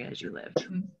same area as you live.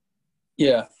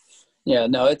 Yeah.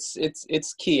 No,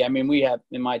 it's key. I mean, we have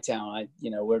in my town,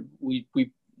 we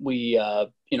you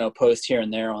know, post here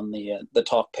and there on the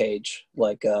talk page,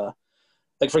 like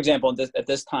for example, at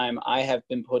this time, I have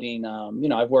been putting, you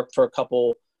know, I've worked for a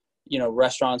couple, you know,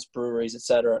 restaurants, breweries,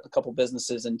 etc., a couple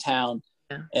businesses in town,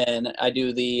 and I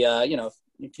do the, you know,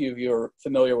 a few of you are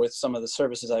familiar with some of the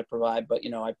services I provide, but, you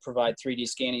know, I provide 3D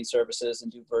scanning services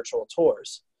and do virtual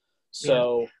tours.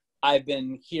 So I've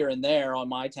been here and there on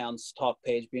my town's talk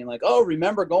page being like, oh,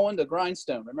 remember going to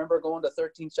Grindstone, remember going to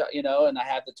 13th Shot, you know, and I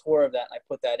have the tour of that and I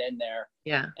put that in there.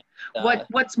 Yeah. And,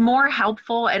 what's more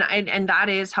helpful, and that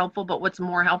is helpful, but what's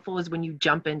more helpful is when you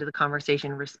jump into the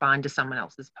conversation, respond to someone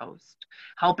else's post,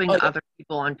 helping other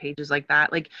people on pages like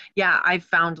that. Like, I've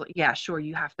found, sure,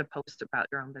 you have to post about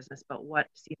your own business, but what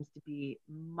seems to be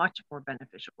much more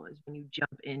beneficial is when you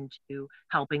jump into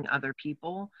helping other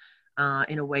people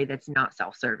in a way that's not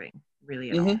self-serving,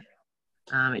 really, at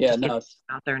all. It just gets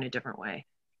out there in a different way.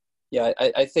 Yeah,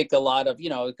 I think a lot of, you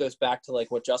know, it goes back to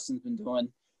like what Justin's been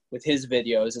doing with his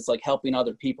videos. It's like helping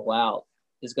other people out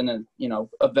is going to, you know,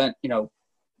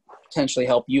 potentially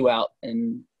help you out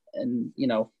and, you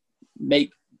know,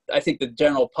 I think the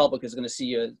general public is going to see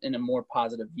you in a more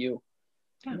positive view,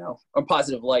 you know, or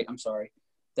positive light, I'm sorry.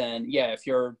 Then if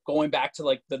you're going back to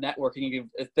like the networking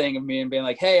thing of me and being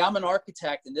like, hey, I'm an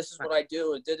architect and this is what I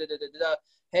do, and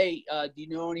hey, do you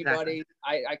know anybody?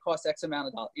 I cost X amount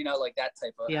of dollars, you know, like that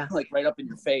type of like right up in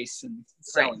your face and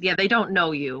selling. Right. Yeah, they don't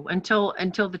know you until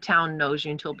the town knows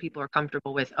you, until people are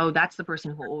comfortable with, oh, that's the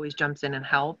person who always jumps in and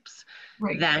helps.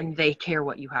 Then they care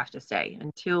what you have to say.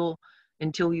 Until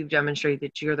you've demonstrated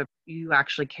that you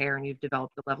actually care and you've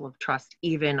developed a level of trust,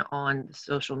 even on the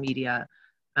social media,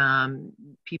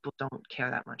 people don't care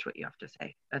that much what you have to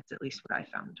say. That's at least what I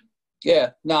found.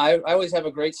 Yeah, no, I always have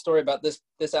a great story about this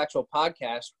actual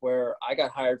podcast where I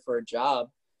got hired for a job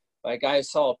by a guy who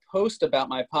saw a post about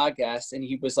my podcast, and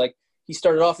he was like, he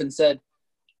started off and said,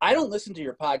 I don't listen to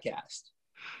your podcast,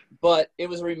 but it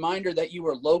was a reminder that you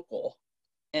were local,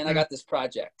 and I got this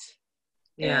project.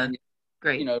 Yeah, and,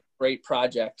 great. You know, great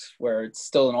project where it's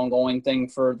still an ongoing thing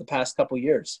for the past couple of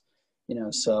years. You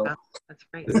know, so Wow, that's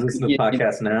great. Does he listen to the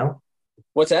podcast now?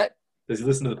 What's that? Does he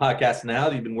listen to the podcast now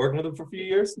that you've been working with him for a few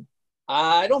years?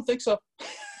 I don't think so.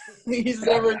 He's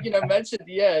never, you know, mentioned.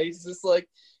 Yeah, he's like,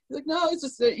 no, it's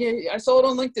just, I saw it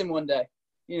on LinkedIn one day.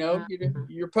 You know,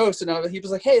 your post, and he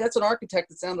was like, hey, that's an architect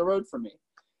that's down the road from me.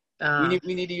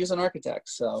 We need to use an architect.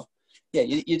 So, yeah,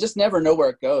 you just never know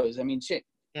where it goes. I mean, shit.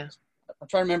 Yeah. I'm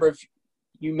trying to remember if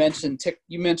you mentioned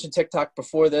TikTok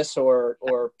before this or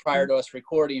prior to us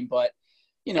recording, but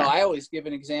you know, I always give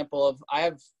an example of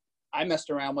I messed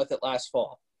around with it last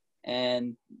fall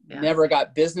and never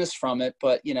got business from it,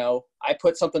 but you know, I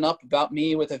put something up about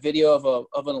me with a video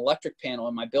of an electric panel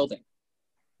in my building,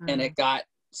 and it got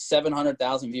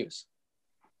 700,000 views.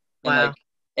 Wow.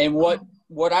 And what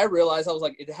I realized, I was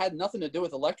like, it had nothing to do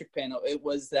with electric panel. It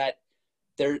was that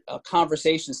a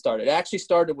conversation started. It actually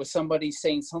started with somebody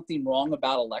saying something wrong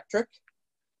about electric,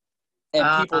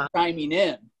 and people chiming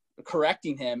in,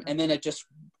 correcting him, and then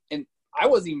and I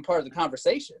wasn't even part of the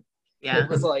conversation. Yeah. It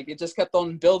was like, it just kept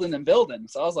on building and building.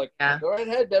 So I was like, go right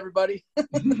ahead, everybody.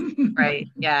 Right.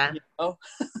 Yeah. You know?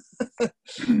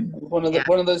 One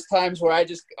of those times where I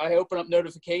open up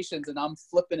notifications and I'm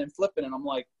flipping and I'm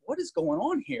like, what is going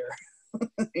on here?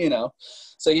 You know,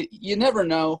 so you never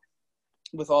know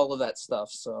with all of that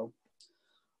stuff. So,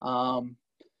 all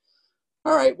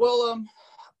right. Well,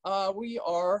 we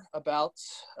are about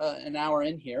an hour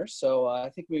in here. So I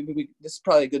think this is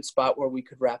probably a good spot where we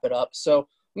could wrap it up. So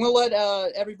I'm going to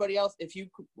let everybody else,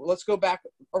 let's go back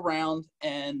around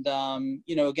and,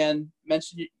 you know, again,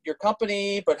 mention your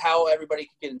company, but how everybody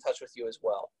can get in touch with you as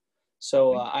well.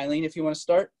 So Eileen, if you want to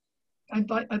start.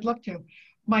 I'd love to.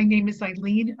 My name is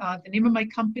Eileen. The name of my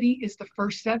company is The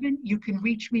First Seven. You can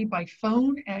reach me by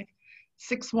phone at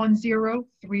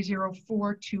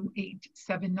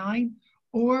 610-304-2879,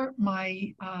 or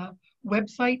my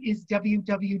website is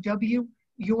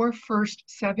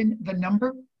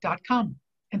www.yourfirst7thenumber.com.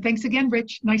 And thanks again,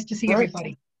 Rich. Nice to see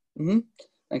everybody. Mm-hmm.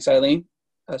 Thanks, Eileen.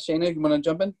 Shana, you want to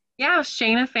jump in? Yeah,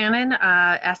 Shana Fannin,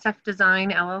 SF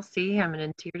Design LLC. I'm an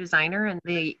interior designer, and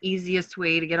the easiest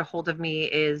way to get a hold of me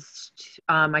is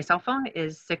my cell phone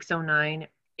is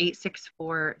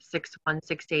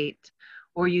 609-864-6168,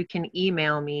 or you can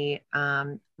email me.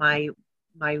 My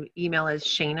email is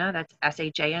Shana, that's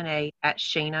SHANA, at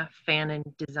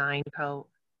ShanaFannindesignco.com.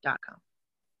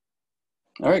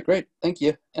 All right, great. Thank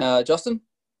you. Justin?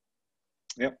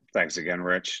 Yep. Thanks again,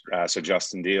 Rich. So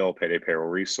Justin Deal, Payday Payroll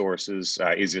Resources.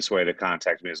 Easiest way to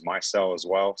contact me is my cell as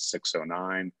well,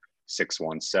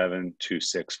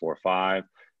 609-617-2645.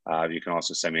 You can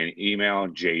also send me an email,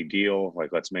 jdeal,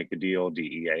 like let's make a deal,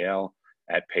 DEAL,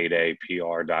 at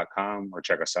paydaypr.com, or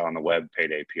check us out on the web,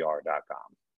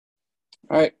 paydaypr.com.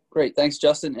 All right, great. Thanks,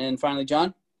 Justin. And finally,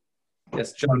 John?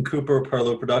 Yes, John Cooper,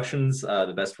 Perlo Productions.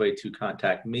 The best way to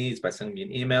contact me is by sending me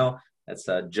an email. That's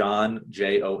John,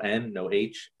 Jon, no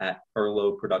H, at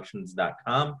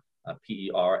perloproductions.com,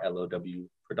 PERLOW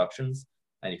Productions.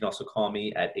 And you can also call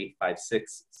me at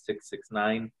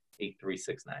 856-669-8369.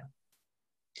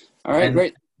 All right,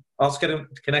 great. Also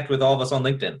connect with all of us on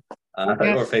LinkedIn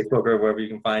or Facebook or wherever you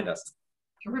can find us.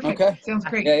 Terrific. Okay. Sounds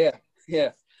great.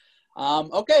 Yeah.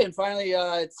 Okay, and finally,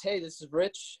 this is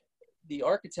Rich, the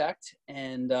architect.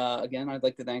 And again, I'd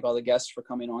like to thank all the guests for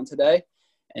coming on today.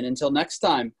 And until next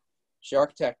time, Rich the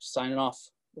Architect signing off.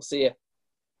 We'll see you.